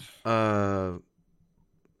 Yeah.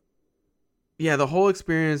 Yeah, the whole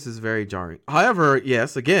experience is very jarring. However,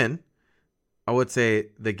 yes, again, I would say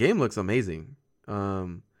the game looks amazing.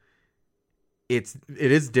 It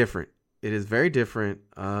is different. It is very different.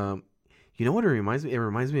 You know what it reminds me? It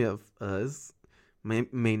reminds me of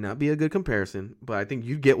may not be a good comparison, but I think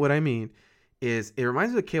you get what I mean. Is it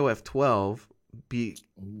reminds me of KOF 12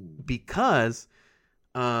 because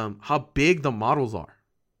how big the models are.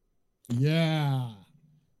 Yeah.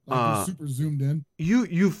 Like super zoomed in.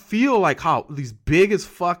 You feel like how these big as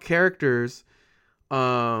fuck characters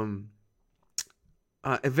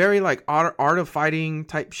a very like art of fighting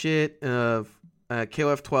type shit of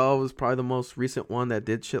KOF 12 is probably the most recent one that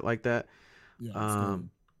did shit like that. Yeah,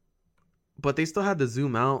 but they still had the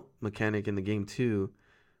zoom out mechanic in the game too.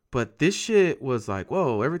 But this shit was like,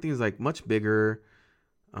 whoa, everything's like much bigger.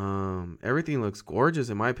 Everything looks gorgeous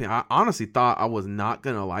in my opinion. I honestly thought I was not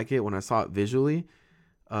gonna like it when I saw it visually,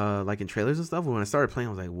 like in trailers and stuff. But when I started playing,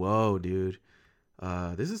 I was like, whoa, dude,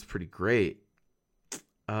 this is pretty great.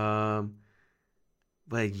 But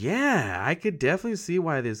yeah, I could definitely see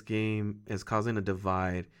why this game is causing a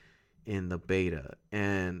divide in the beta.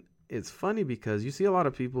 And it's funny because you see a lot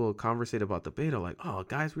of people conversate about the beta like, oh,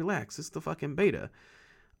 guys, relax. It's the fucking beta.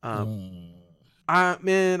 I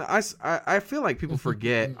feel like people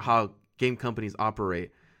forget how game companies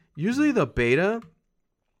operate. Usually the beta,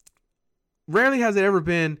 rarely has it ever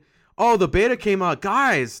been, oh, the beta came out.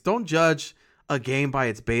 Guys, don't judge a game by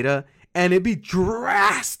its beta. And it'd be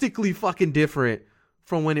drastically fucking different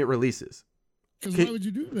from when it releases. Because why would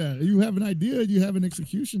you do that? You have an idea, you have an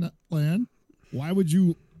execution plan. Why would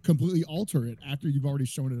you completely alter it after you've already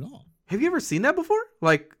shown it all? Have you ever seen that before?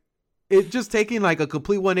 Like, it just taking like a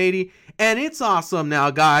complete 180 and it's awesome now,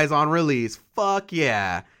 guys, on release. Fuck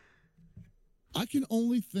yeah. I can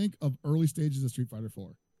only think of early stages of Street Fighter 4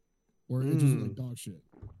 where it just like dog shit.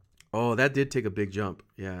 Oh, that did take a big jump.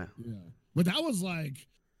 Yeah. Yeah. But that was like,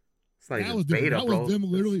 that was beta, that bro. Was them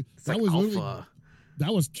literally. That was alpha. Literally.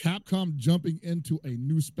 That was Capcom jumping into a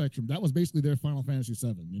new spectrum. That was basically their Final Fantasy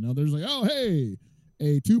VII. You know, there's like, oh hey,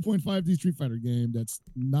 a 2.5D Street Fighter game that's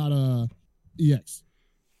not a EX,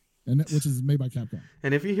 which is made by Capcom.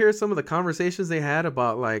 And if you hear some of the conversations they had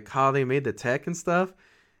about like how they made the tech and stuff,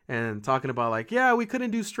 and talking about like, yeah, we couldn't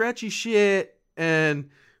do stretchy shit, and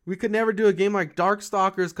we could never do a game like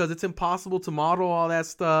Darkstalkers because it's impossible to model all that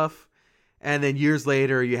stuff. And then years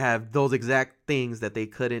later, you have those exact things that they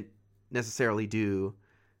couldn't necessarily do.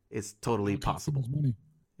 It's totally possible. Money.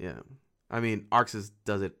 Yeah. I mean, ArcSys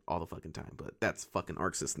does it all the fucking time, but that's fucking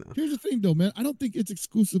ArcSys now. Here's the thing, though, man. I don't think it's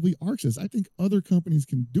exclusively ArcSys. I think other companies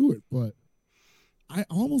can do it, but I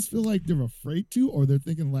almost feel like they're afraid to, or they're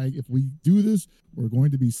thinking like, if we do this, we're going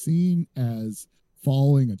to be seen as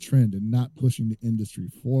following a trend and not pushing the industry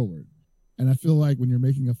forward. And I feel like when you're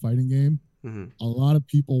making a fighting game, a lot of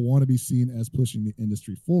people want to be seen as pushing the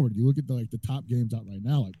industry forward. You look at the top games out right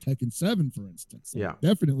now, like Tekken 7, for instance. Yeah.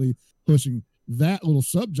 Definitely pushing that little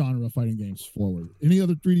subgenre of fighting games forward. Any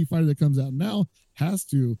other 3D fighter that comes out now has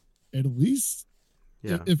to at least,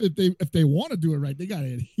 if they want to do it right, they got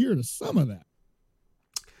to adhere to some of that.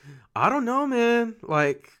 I don't know, man.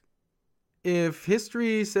 Like, if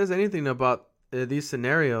history says anything about these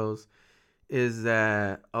scenarios, is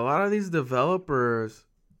that a lot of these developers,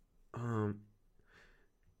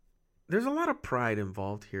 there's a lot of pride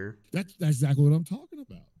involved here. That's exactly what I'm talking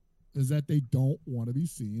about. Is that they don't want to be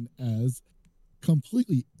seen as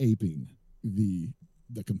completely aping the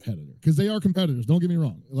competitor, because they are competitors. Don't get me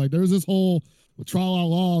wrong. Like, there's this whole trial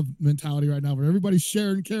law mentality right now where everybody's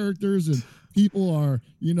sharing characters and people are,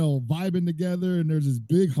 vibing together, and there's this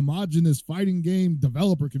big homogenous fighting game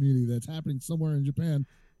developer community that's happening somewhere in Japan.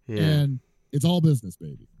 Yeah. And it's all business,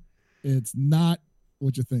 baby. It's not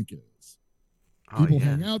what you think it is. People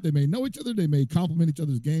hang out, they may know each other, they may compliment each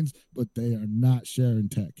other's games, but they are not sharing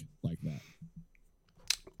tech like that.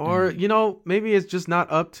 Or, maybe it's just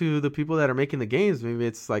not up to the people that are making the games. Maybe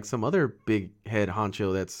it's like some other big head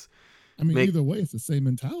honcho that's... either way, it's the same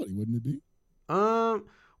mentality, wouldn't it be?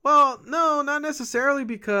 Well, no, not necessarily,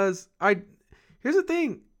 because here's the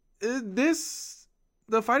thing.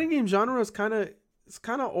 The fighting game genre is kind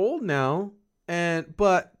of old now,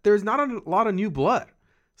 but there's not a lot of new blood.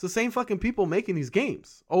 It's the same fucking people making these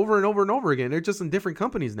games over and over and over again. They're just in different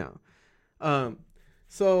companies now.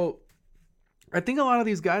 So I think a lot of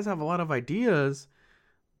these guys have a lot of ideas,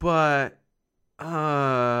 but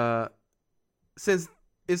since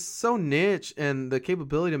it's so niche and the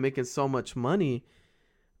capability of making so much money,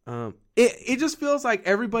 it just feels like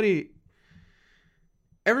everybody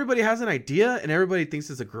has an idea and everybody thinks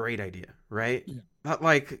it's a great idea, right? Yeah.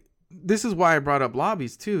 Like, this is why I brought up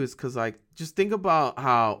lobbies too, is because, like, just think about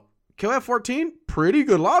how KOF 14, pretty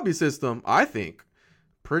good lobby system, I think.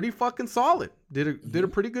 Pretty fucking solid. Did a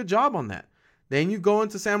pretty good job on that. Then you go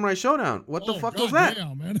into Samurai Showdown. What the fuck was that?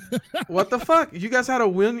 Damn, man. What the fuck? You guys had a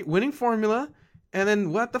winning formula, and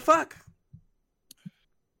then what the fuck?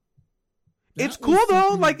 It's cool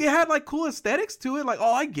though. Like, it had like cool aesthetics to it. Like,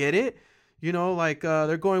 oh, I get it.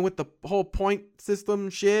 They're going with the whole point system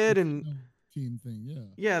shit and team thing, yeah.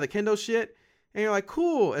 Yeah, the kendo shit. And you're like,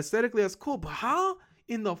 cool. Aesthetically, that's cool. But how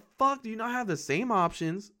in the fuck do you not have the same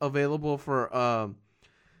options available for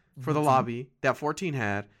the lobby that 14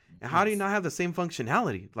 had? And how do you not have the same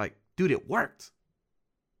functionality? Like, dude, it worked.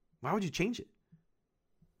 Why would you change it?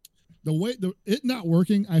 It not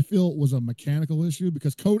working, I feel, was a mechanical issue,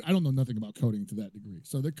 because I don't know nothing about coding to that degree.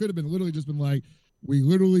 So there could have been literally just been like, we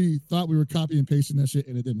literally thought we were copy and pasting that shit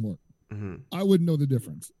and it didn't work. Mm-hmm. I wouldn't know the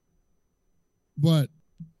difference. But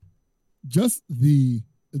just the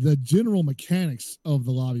general mechanics of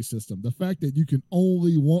the lobby system, the fact that you can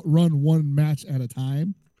only run one match at a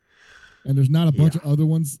time, and there's not a bunch of other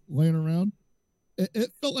ones laying around,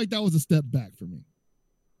 it felt like that was a step back for me.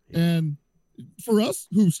 Yeah. And for us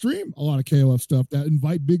who stream a lot of KOF stuff that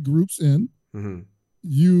invite big groups in, mm-hmm.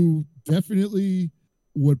 you definitely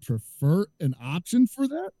would prefer an option for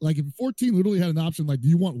that. Like, if 14 literally had an option, like, do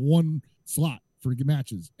you want one slot for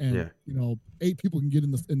matches, and 8 people can get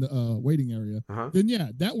in the waiting area, then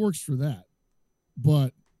that works for that.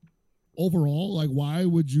 But overall, like, why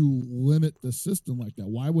would you limit the system like that?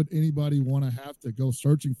 Why would anybody want to have to go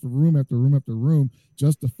searching for room after room after room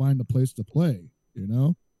just to find a place to play?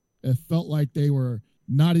 It felt like they were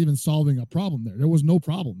not even solving a problem there. There was no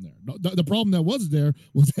problem there. The problem that was there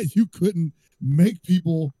was that you couldn't make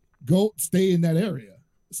people stay in that area,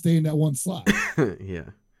 stay in that one slot. Yeah.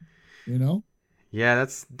 Yeah,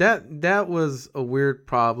 that was a weird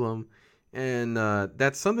problem, and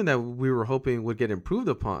that's something that we were hoping would get improved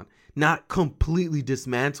upon, not completely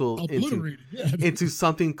dismantled into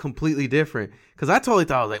something completely different. Because I totally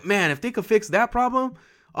thought, I was like, man, if they could fix that problem,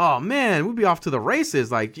 oh man, we'd be off to the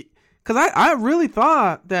races. Like, because I really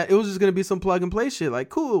thought that it was just gonna be some plug and play shit. Like,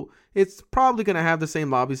 cool, it's probably gonna have the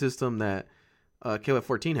same lobby system that KOF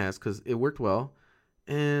 14 has, because it worked well.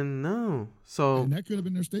 And no, and that could have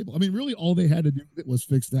been their staple. I mean, really, all they had to do was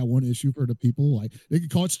fix that one issue for the people. Like, they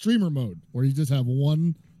could call it streamer mode, where you just have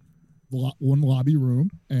one lobby room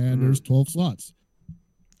and there's 12 slots,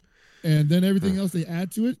 and then everything else they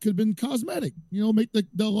add to it could have been cosmetic. Make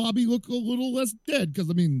the lobby look a little less dead, because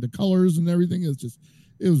the colors and everything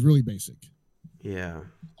it was really basic. Yeah.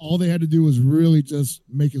 All they had to do was really just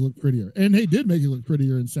make it look prettier, and they did make it look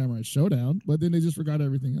prettier in Samurai Showdown, but then they just forgot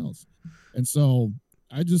everything else. And so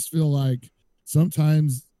I just feel like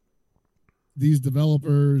sometimes these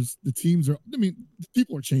developers, the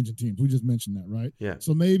people are changing teams. We just mentioned that, right? Yeah.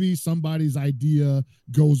 So maybe somebody's idea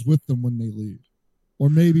goes with them when they leave. Or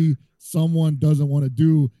maybe someone doesn't want to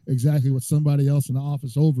do exactly what somebody else in the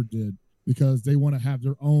office over did, because they want to have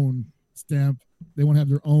their own stamp. They want to have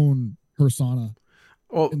their own persona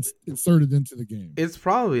inserted into the game. It's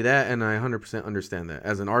probably that, and I 100% understand that.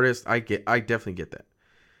 As an artist, I definitely get that.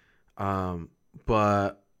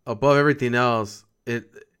 But above everything else,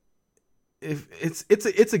 it's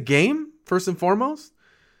a game first and foremost,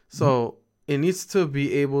 so it needs to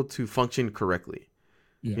be able to function correctly.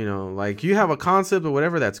 Yeah. You know, like you have a concept or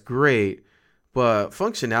whatever, that's great, but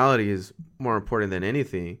functionality is more important than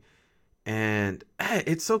anything. And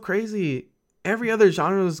it's so crazy. Every other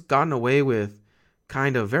genre has gotten away with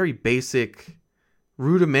kind of very basic,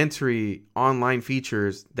 rudimentary online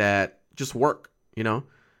features that just work, you know,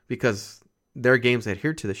 because their games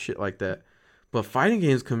adhere to the shit like that. But fighting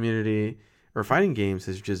games community or fighting games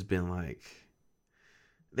has just been like,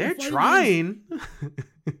 they're trying.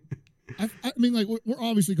 I mean, like we're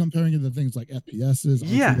obviously comparing it to things like FPSs,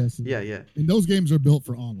 yeah, RTSs, yeah. And those games are built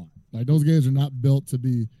for online. Like those games are not built to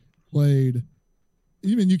be played.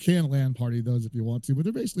 Even you can LAN party those if you want to, but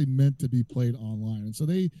they're basically meant to be played online. And so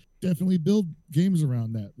they definitely build games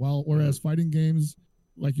around that. Whereas fighting games,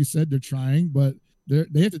 like you said, they're trying, but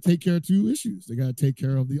they have to take care of two issues. They got to take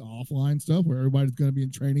care of the offline stuff where everybody's going to be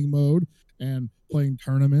in training mode and playing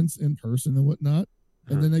tournaments in person and whatnot.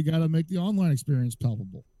 And then they got to make the online experience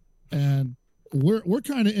palpable. And we're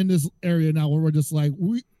kind of in this area now where we're just like,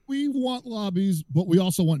 we want lobbies, but we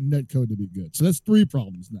also want netcode to be good. So that's 3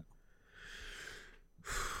 problems now.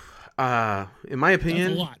 In my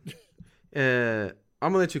opinion, that's a lot.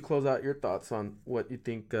 I'm gonna let you close out your thoughts on what you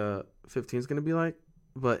think 15 is gonna be like.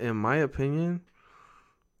 But in my opinion,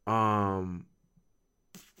 the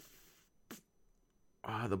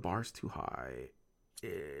bar's too high.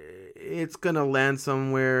 It's gonna land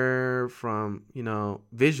somewhere from, you know,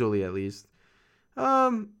 visually at least,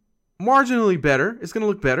 marginally better. It's gonna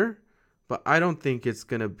look better, but I don't think it's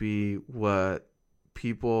gonna be what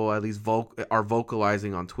people at least are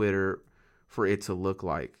vocalizing on Twitter for it to look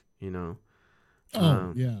like, you know.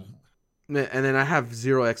 Yeah. And then I have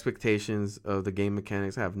zero expectations of the game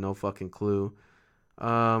mechanics. I have no fucking clue.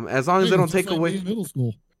 As long as they don't take away middle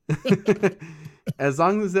school. as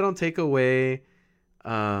long as they don't take away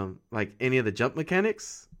like any of the jump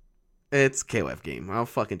mechanics, it's KOF game. I'll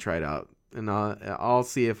fucking try it out and I'll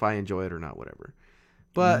see if I enjoy it or not, whatever.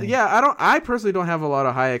 But yeah, I personally don't have a lot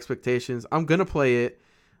of high expectations. I'm gonna play it.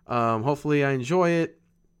 Hopefully I enjoy it.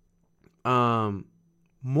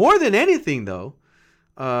 More than anything though,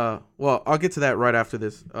 well, I'll get to that right after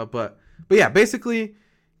this. But yeah, basically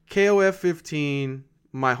KOF 15,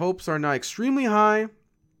 my hopes are not extremely high.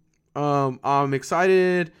 I'm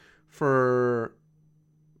excited for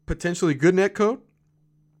potentially good netcode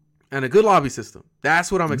and a good lobby system.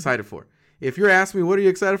 That's what I'm excited for. If you're asking me what are you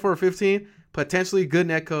excited for 15, potentially good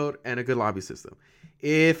netcode and a good lobby system.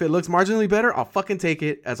 If it looks marginally better, I'll fucking take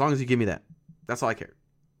it as long as you give me that. That's all I care.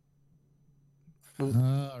 All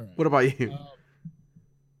right. What about you?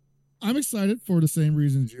 I'm excited for the same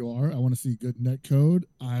reasons you are. I want to see good netcode.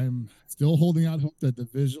 I'm still holding out hope that the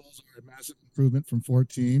visuals are a massive improvement from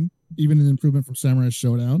 14, even an improvement from Samurai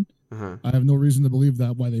Showdown. I have no reason to believe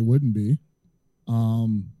that why they wouldn't be.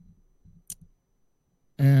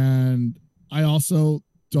 And I also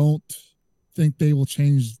don't think they will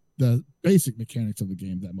change the basic mechanics of the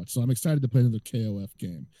game that much. So I'm excited to play another KOF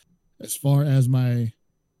game. As far as my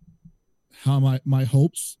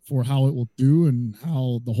hopes for how it will do and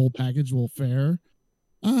how the whole package will fare,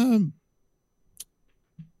 I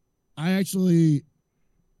am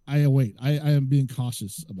being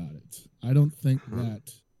cautious about it. I don't think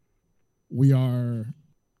that we are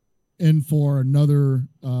in for another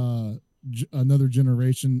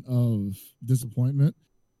generation of disappointment.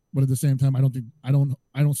 But at the same time, I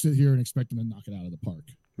don't sit here and expect them to knock it out of the park.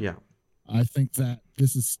 Yeah. I think that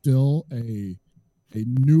this is still a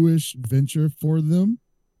newish venture for them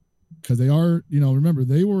because they are, remember,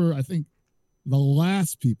 they were, I think, the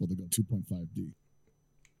last people to go 2.5D.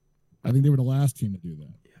 I think they were the last team to do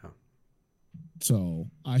that. Yeah. So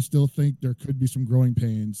I still think there could be some growing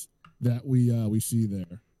pains that we see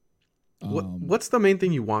there. What's the main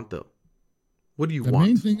thing you want, though? What do you want? The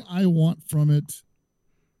main thing I want from it,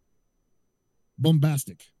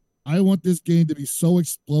 bombastic. I want this game to be so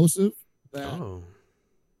explosive that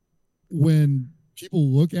when people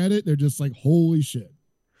look at it, they're just like, holy shit.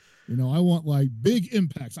 I want like big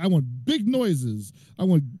impacts. I want big noises. I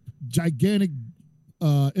want gigantic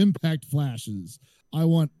impact flashes. I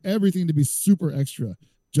want everything to be super extra,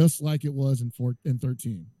 just like it was in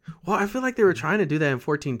 13. Well, I feel like they were trying to do that in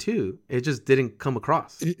 14 too. It just didn't come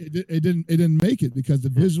across. It didn't make it because the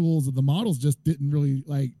visuals of the models just didn't really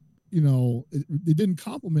it didn't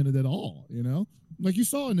complement it at all. Like you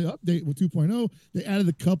saw in the update with 2.0, they added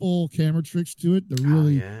a couple camera tricks to it to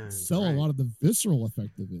really sell a lot of the visceral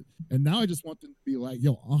effect of it. And now I just want them to be like,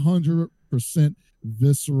 100%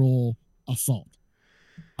 visceral assault.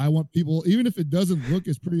 I want people, even if it doesn't look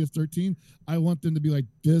as pretty as 13, I want them to be like,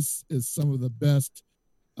 this is some of the best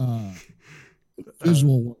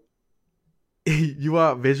visual work. You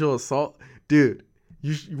want visual assault? Dude,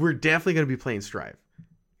 we're definitely going to be playing Strive.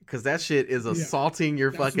 because that shit is assaulting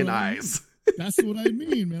your fucking eyes. That's what I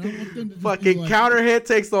mean, man. I want them to fucking like, counter hit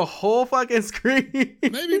takes the whole fucking screen.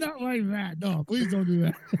 Maybe not like that. No, please don't do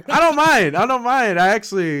that. I don't mind. I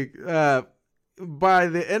actually, by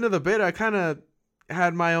the end of the bit, I kind of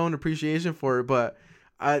had my own appreciation for it, but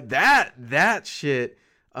that shit,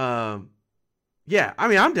 yeah, I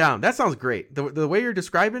mean, I'm down. That sounds great. The way you're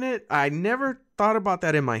describing it, I never thought about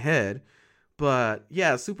that in my head, but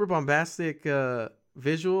yeah, super bombastic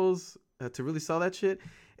visuals to really sell that shit.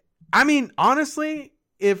 I mean, honestly,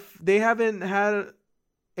 if they haven't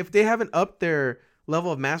upped their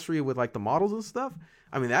level of mastery with like the models and stuff,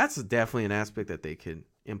 I mean, that's definitely an aspect that they could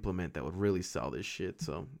implement that would really sell this shit.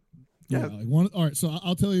 So yeah. All right. So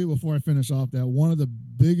I'll tell you before I finish off that one of the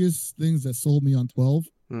biggest things that sold me on 12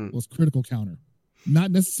 was critical counter.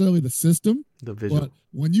 Not necessarily the system, the visual. But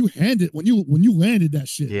when you landed that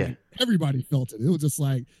shit, like, everybody felt it. It was just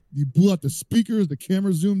like you blew out the speakers, the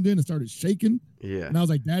camera zoomed in and started shaking. Yeah. And I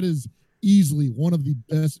was like, that is easily one of the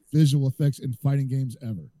best visual effects in fighting games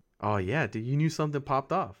ever. Oh yeah, dude, you knew something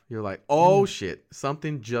popped off. You're like, oh shit,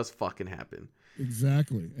 something just fucking happened.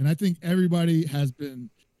 Exactly. And I think everybody has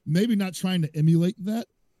been maybe not trying to emulate that,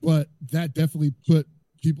 but that definitely put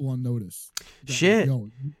people on notice. Shit.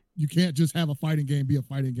 You can't just have a fighting game be a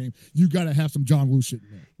fighting game. You got to have some John Woo shit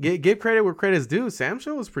in there. Give credit where credit's due. Sam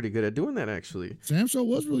Show was pretty good at doing that, actually. Sam Show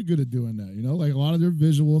was really good at doing that. You know, like a lot of their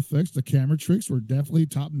visual effects, the camera tricks were definitely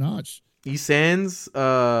top notch. Ysens,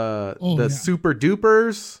 Super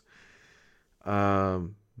Dupers,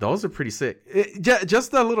 those are pretty sick.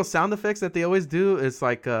 Just the little sound effects that they always do is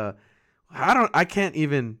like, I can't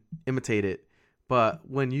even imitate it, but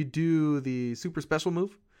when you do the super special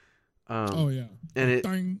move.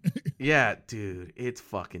 And yeah, dude, it's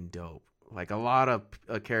fucking dope. Like a lot of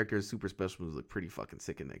characters' super special moves look pretty fucking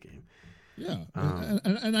sick in that game. Yeah,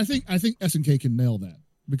 and I think SNK can nail that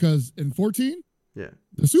because in 14,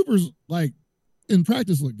 the supers like in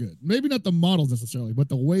practice look good. Maybe not the models necessarily, but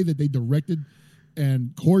the way that they directed and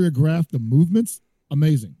choreographed the movements,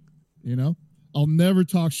 amazing. You know, I'll never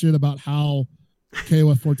talk shit about how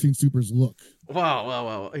KOF 14 supers look.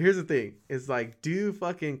 Wow. Here's the thing. It's like, do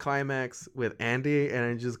fucking climax with Andy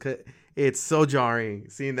and it's so jarring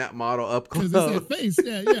seeing that model up close. Because it's that face,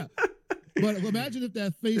 yeah. But imagine if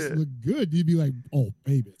that face looked good, you'd be like, oh,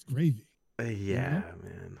 baby, it's gravy. Yeah,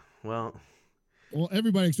 man. Well,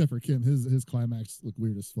 everybody except for Kim, his climax looked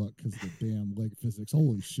weird as fuck because the damn leg physics.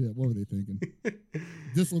 Holy shit, what were they thinking?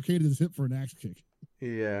 Dislocated his hip for an axe kick.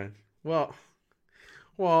 Yeah. Well,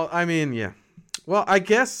 I mean, yeah. Well, I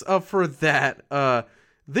guess for that,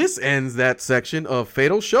 this ends that section of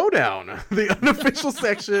Fatal Showdown, the unofficial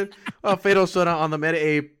section of Fatal Showdown on the Meta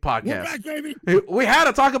A podcast. We're back, baby. We had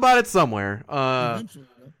to talk about it somewhere.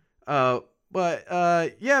 Yeah,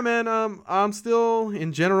 man. I'm still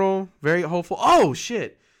in general very hopeful. Oh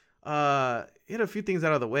shit. Hit a few things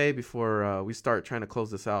out of the way before we start trying to close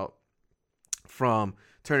this out from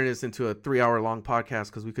turning this into a 3-hour long podcast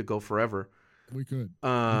because we could go forever. We could.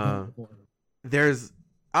 There's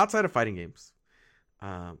outside of fighting games.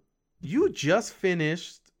 You just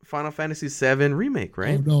finished Final Fantasy VII Remake,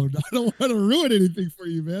 right? Oh, no, I don't want to ruin anything for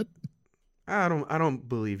you, man. I don't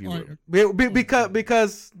believe you. Right.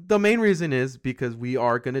 Because the main reason is because we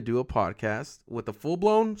are going to do a podcast with a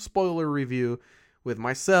full-blown spoiler review with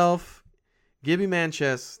myself, Gibby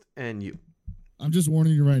Manchester, and you. I'm just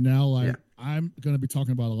warning you right now, I'm going to be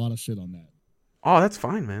talking about a lot of shit on that. Oh, that's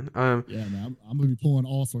fine, man. Yeah, man. I'm going to be pulling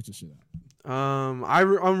all sorts of shit out.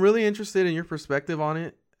 I'm really interested in your perspective on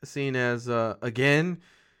it, seeing as, again,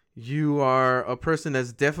 you are a person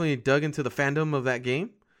that's definitely dug into the fandom of that game.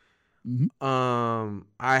 Mm-hmm.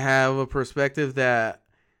 I have a perspective that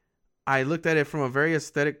I looked at it from a very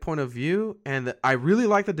aesthetic point of view, and I really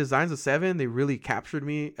like the designs of 7. They really captured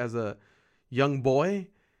me as a young boy,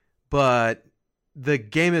 but the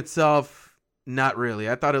game itself, not really.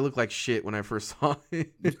 I thought it looked like shit when I first saw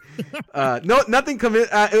it. Nothing.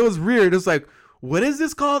 It was weird. It was like, what is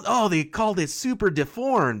this called? Oh, they called it Super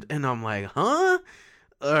Deformed, and I'm like, huh?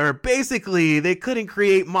 Or basically, they couldn't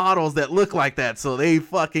create models that look like that, so they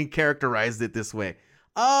fucking characterized it this way.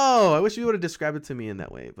 Oh, I wish you would have described it to me in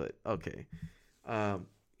that way, but okay.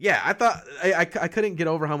 Yeah, I thought I couldn't get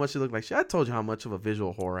over how much it looked like shit. I told you how much of a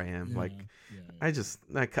visual whore I am.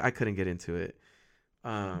 I couldn't get into it.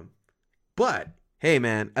 But hey,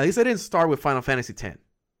 man, at least I didn't start with Final Fantasy X.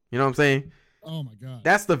 You know what I'm saying? Oh my god,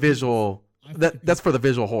 that's the visual. That's for the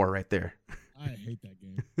visual horror right there. I hate that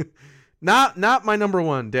game. Not my number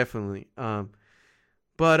one, definitely.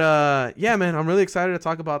 But yeah, man, I'm really excited to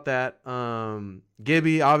talk about that.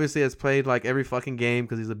 Gibby obviously has played like every fucking game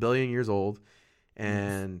because he's a billion years old,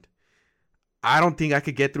 and I don't think I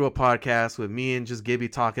could get through a podcast with me and just Gibby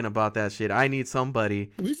talking about that shit. I need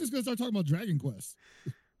somebody. At least just gonna start talking about Dragon Quest.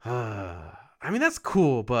 I mean, that's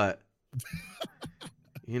cool, but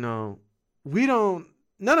you know, we don't.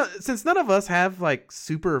 Since none of us have like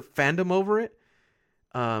super fandom over it.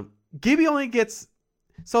 Gibby only gets.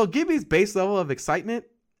 So Gibby's base level of excitement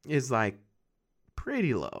is like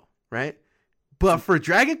pretty low, right? But for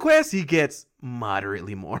Dragon Quest, he gets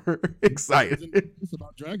moderately more excited. It's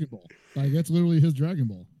about Dragon Ball. Like that's literally his Dragon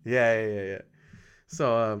Ball. Yeah.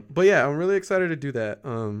 So, but yeah, I'm really excited to do that.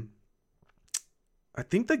 I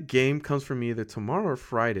think the game comes from either tomorrow or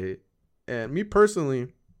Friday, and me personally,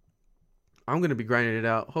 I'm gonna be grinding it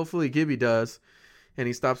out. Hopefully, Gibby does, and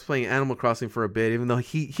he stops playing Animal Crossing for a bit. Even though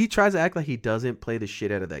he tries to act like he doesn't play the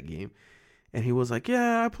shit out of that game. And he was like,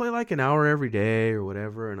 yeah, I play like an hour every day or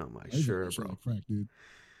whatever. And I'm like, sure, bro. Crack, dude.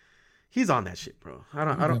 He's on that shit, bro. I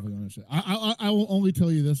don't. I will only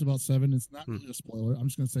tell you this about 7. It's not really a spoiler. I'm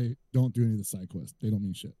just going to say, don't do any of the side quests. They don't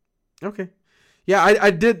mean shit. Okay. Yeah, I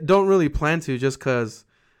don't really plan to just because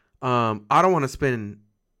I don't want to spend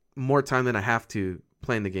more time than I have to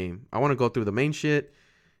playing the game. I want to go through the main shit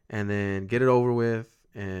and then get it over with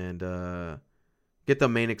and get the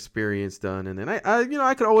main experience done, and then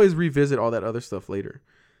I could always revisit all that other stuff later.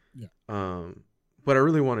 Yeah. But I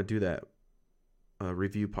really want to do that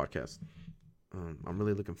review podcast. I'm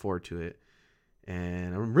really looking forward to it,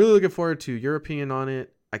 and I'm really looking forward to your opinion on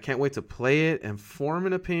it. I can't wait to play it and form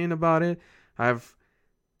an opinion about it. I've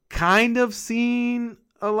kind of seen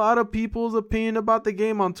a lot of people's opinion about the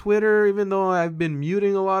game on Twitter, even though I've been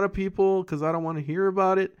muting a lot of people because I don't want to hear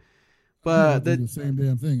about it. But the same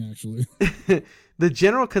damn thing, actually. The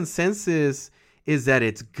general consensus is that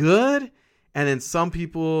it's good, and then some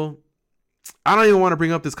people, I don't even want to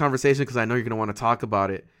bring up this conversation because I know you're going to want to talk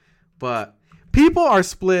about it, but people are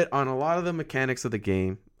split on a lot of the mechanics of the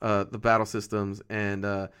game, the battle systems, and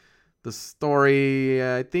the story.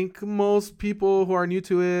 I think most people who are new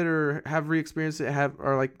to it or have re-experienced it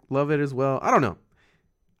are like love it as well. I don't know.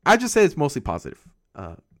 I just say it's mostly positive.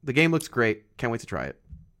 The game looks great. Can't wait to try it.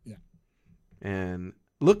 Yeah. And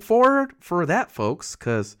look forward for that, folks,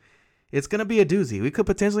 because it's going to be a doozy. We could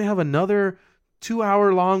potentially have another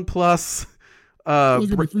 2-hour long plus. There's going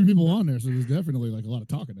to be 3 people on there, so there's definitely like a lot of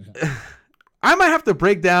talking to have. I might have to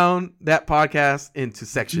break down that podcast into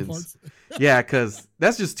sections. Yeah, because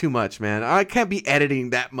that's just too much, man. I can't be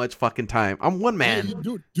editing that much fucking time. I'm one man.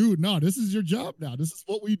 Hey, dude, no, this is your job now. This is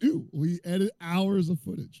what we do. We edit hours of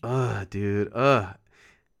footage. Dude. I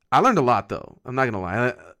learned a lot, though. I'm not going to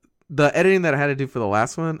lie. The editing that I had to do for the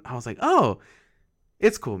last one, I was like, oh,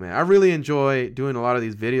 it's cool, man. I really enjoy doing a lot of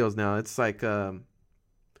these videos now. It's like a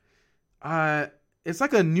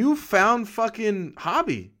newfound fucking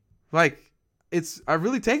hobby. Like, I've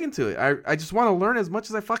really taken to it. I just want to learn as much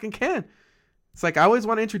as I fucking can. It's like I always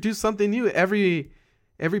want to introduce something new every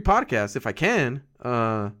podcast if I can.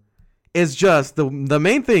 It's just the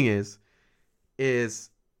main thing is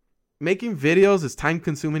making videos is time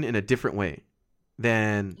consuming in a different way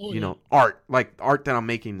than art, like art that I'm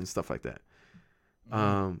making and stuff like that.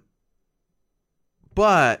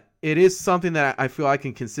 But it is something that I feel I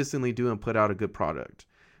can consistently do and put out a good product,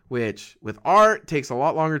 which with art takes a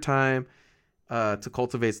lot longer time to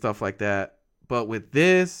cultivate stuff like that. But with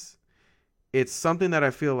this, it's something that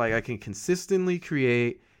I feel like I can consistently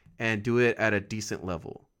create and do it at a decent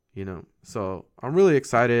level, So I'm really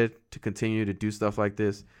excited to continue to do stuff like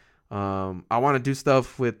this. I want to do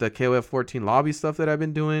stuff with the KOF 14 lobby stuff that I've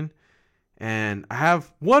been doing. And I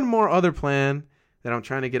have one more other plan that I'm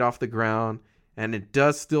trying to get off the ground. And it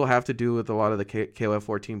does still have to do with a lot of the KOF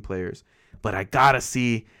 14 players. But I got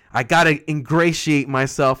to ingratiate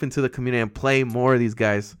myself into the community and play more of these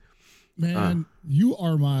guys. Man, you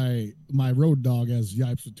are my road dog, as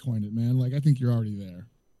Yipes would coin it, man. Like, I think you're already there.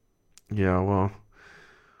 Yeah, well,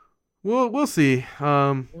 we'll see.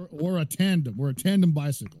 We're a tandem. We're a tandem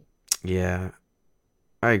bicycle. Yeah,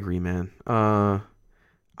 I agree, man. I'm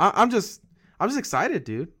just excited,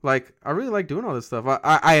 dude. Like, I really like doing all this stuff.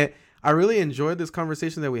 I really enjoyed this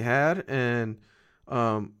conversation that we had, and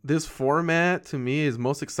this format to me is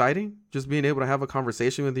most exciting. Just being able to have a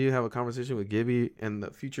conversation with you, have a conversation with Gibby and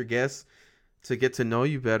the future guests to get to know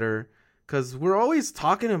you better. Because we're always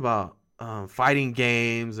talking about fighting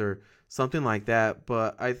games or something like that,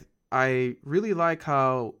 but I really like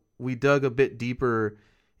how we dug a bit deeper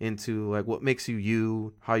into like what makes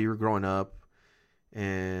you, how you were growing up,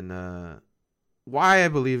 and why I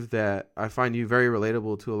believe that I find you very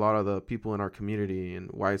relatable to a lot of the people in our community, and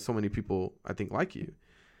why so many people I think like you.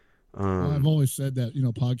 I've always said that,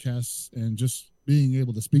 podcasts and just being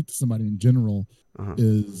able to speak to somebody in general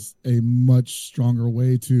is a much stronger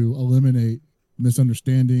way to eliminate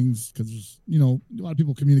misunderstandings, because a lot of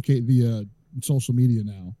people communicate via social media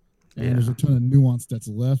now, and there's a ton of nuance that's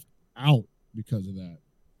left out because of that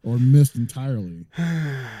or missed entirely.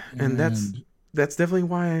 and that's definitely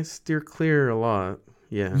why I steer clear a lot.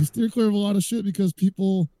 Yeah, you steer clear of a lot of shit because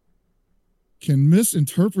people can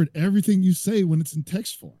misinterpret everything you say when it's in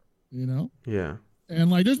text form. Yeah. And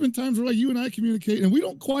like, there's been times where like you and I communicate and we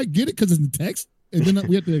don't quite get it because it's in text. And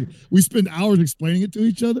then we spend hours explaining it to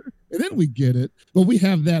each other, and then we get it. But we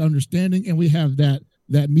have that understanding, and we have that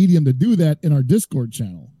medium to do that in our Discord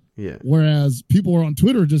channel. Yeah. Whereas people are on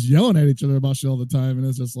Twitter just yelling at each other about shit all the time, and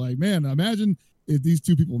it's just like, man, imagine if these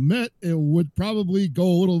two people met, it would probably go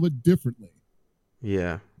a little bit differently.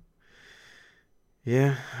 Yeah.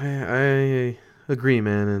 Yeah, I agree,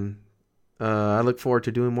 man, and I look forward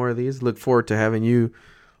to doing more of these. Look forward to having you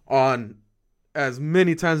on as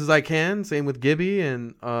many times as I can. Same with Gibby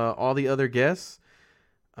and all the other guests.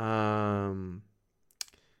 Yeah,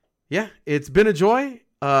 it's been a joy.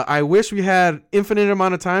 I wish we had infinite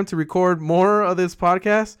amount of time to record more of this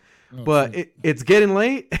podcast, but it's getting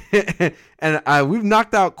late, and we've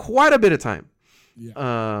knocked out quite a bit of time.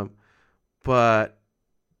 Yeah. But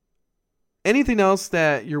anything else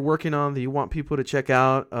that you're working on that you want people to check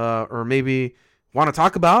out, or maybe want to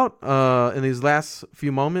talk about in these last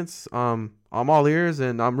few moments? I'm all ears,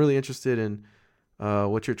 and I'm really interested in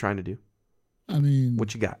what you're trying to do. I mean,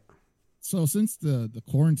 what you got? So since the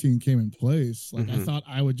quarantine came in place, like I thought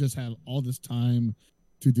I would just have all this time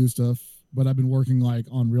to do stuff, but I've been working like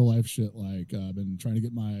on real life shit. Like I've been trying to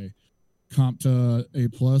get my CompTIA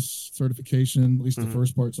A+ certification, at least the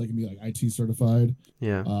first part, so I can be like IT certified.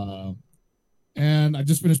 Yeah. And I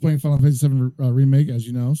just finished playing Final Fantasy VII Remake, as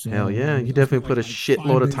you know. So hell yeah, you definitely put a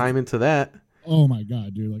shitload of time into that. Oh my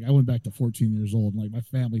god, dude! Like I went back to 14 years old, and like my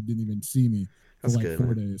family didn't even see me for like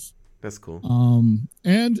 4 days. That's cool.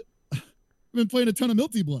 And I've been playing a ton of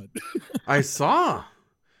Milty Blood. I saw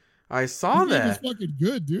that. It's fucking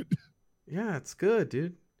good, dude. Yeah, it's good,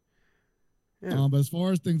 dude. Yeah. But as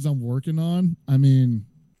far as things I'm working on, I mean,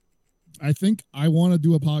 I think I want to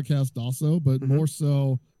do a podcast also, but more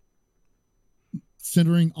so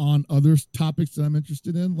centering on other topics that I'm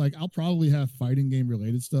interested in. Like I'll probably have fighting game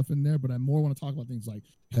related stuff in there, but I more want to talk about things like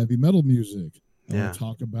heavy metal music. I want to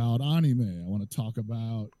talk about anime. I want to talk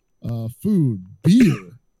about food,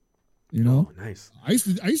 beer. Oh, nice. I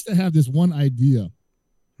used to have this one idea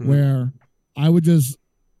where I would just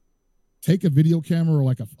take a video camera or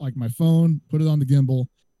like my phone, put it on the gimbal,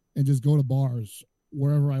 and just go to bars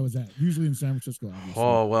wherever I was at, usually in San Francisco. Obviously.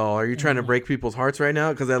 Oh, well, are you trying to break people's hearts right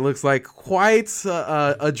now? Because that looks like quite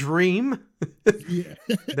a dream. Yeah.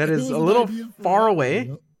 That is a little far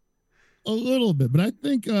away. A little bit, but I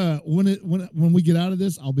think when we get out of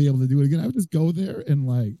this, I'll be able to do it again. I would just go there and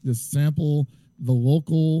like just sample the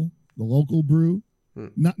local brew.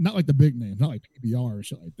 Not like the big names, not like PBR or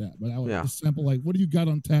shit like that, but I would just sample like, what do you got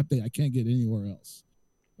on tap that I can't get anywhere else?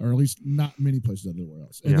 Or at least not many places everywhere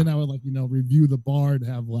else. And then I would like, review the bar and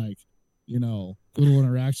have like, little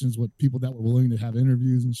interactions with people that were willing to have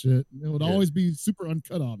interviews and shit. It would always be super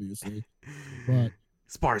uncut, obviously. But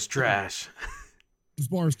this bar is trash. This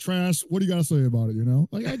bar is trash. What do you got to say about it?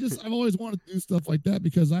 Like I've always wanted to do stuff like that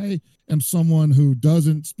because I am someone who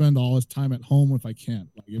doesn't spend all his time at home if I can.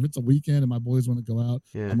 Like if it's a weekend and my boys want to go out,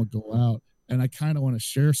 I'm going to go out. And I kind of want to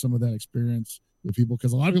share some of that experience with people,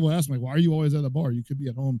 because a lot of people ask me, why are you always at a bar? You could be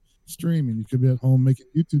at home streaming, you could be at home making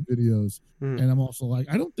YouTube videos. And I'm also like,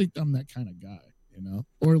 I don't think I'm that kind of guy,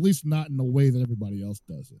 or at least not in the way that everybody else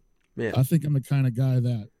does it. I think I'm the kind of guy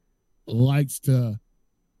that likes to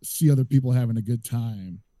see other people having a good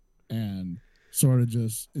time and sort of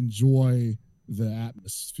just enjoy the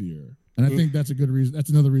atmosphere. And I think that's a good reason. That's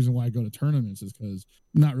another reason why I go to tournaments, is because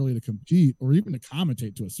not really to compete or even to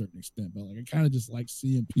commentate to a certain extent, but like I kind of just like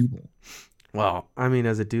seeing people. Well, I mean,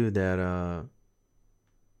 as a dude that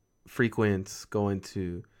frequents going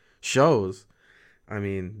to shows, I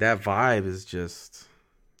mean, that vibe is just,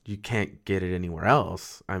 you can't get it anywhere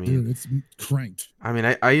else. I mean, dude, it's cranked. I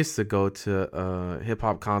mean, I used to go to hip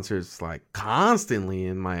hop concerts like constantly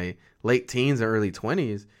in my late teens or early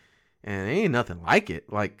 20s, and it ain't nothing like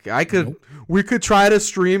it. Like we could try to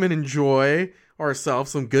stream and enjoy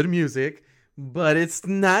ourselves some good music, but it's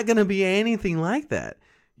not gonna be anything like that,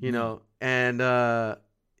 know. And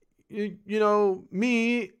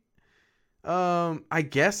me, I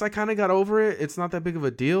guess I kind of got over it. It's not that big of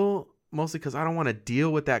a deal, mostly because I don't want to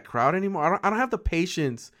deal with that crowd anymore. I don't have the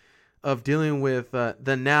patience of dealing with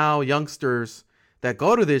the now youngsters that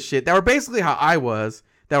go to this shit that were basically how I was,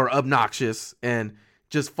 that were obnoxious and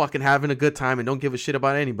just fucking having a good time and don't give a shit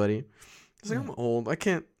about anybody. It's like, I'm old. I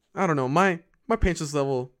don't know. My patience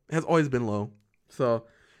level has always been low. So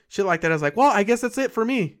shit like that, I was like, well, I guess that's it for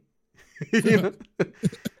me. You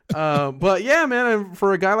know? But yeah, man,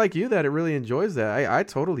 for a guy like you that it really enjoys that, I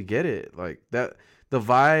totally get it. Like that, the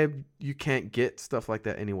vibe, you can't get stuff like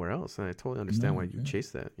that anywhere else, and I totally understand why you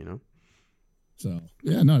chase that. You know. So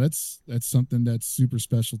yeah, no, that's something that's super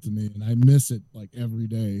special to me, and I miss it like every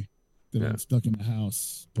day that I'm stuck in the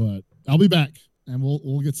house. But I'll be back, and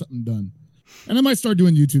we'll get something done, and I might start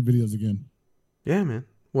doing YouTube videos again. Yeah, man.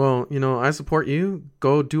 Well, you know, I support you.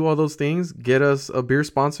 Go do all those things. Get us a beer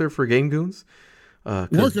sponsor for Game Goons.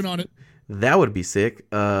 Working on it. That would be sick.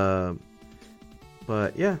 But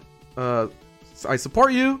yeah, I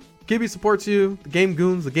support you. Gibby supports you. The Game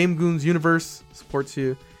Goons universe supports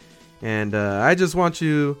you. And I just want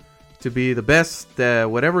you to be the best at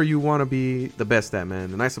whatever you want to be the best at,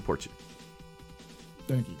 man. And I support you.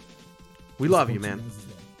 Thank you. We love you, man.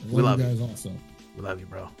 We love you guys also. We love you,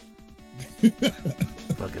 bro.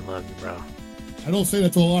 Fucking love you, bro. I don't say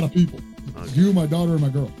that to a lot of people. Okay. You, my daughter, and my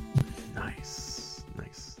girl.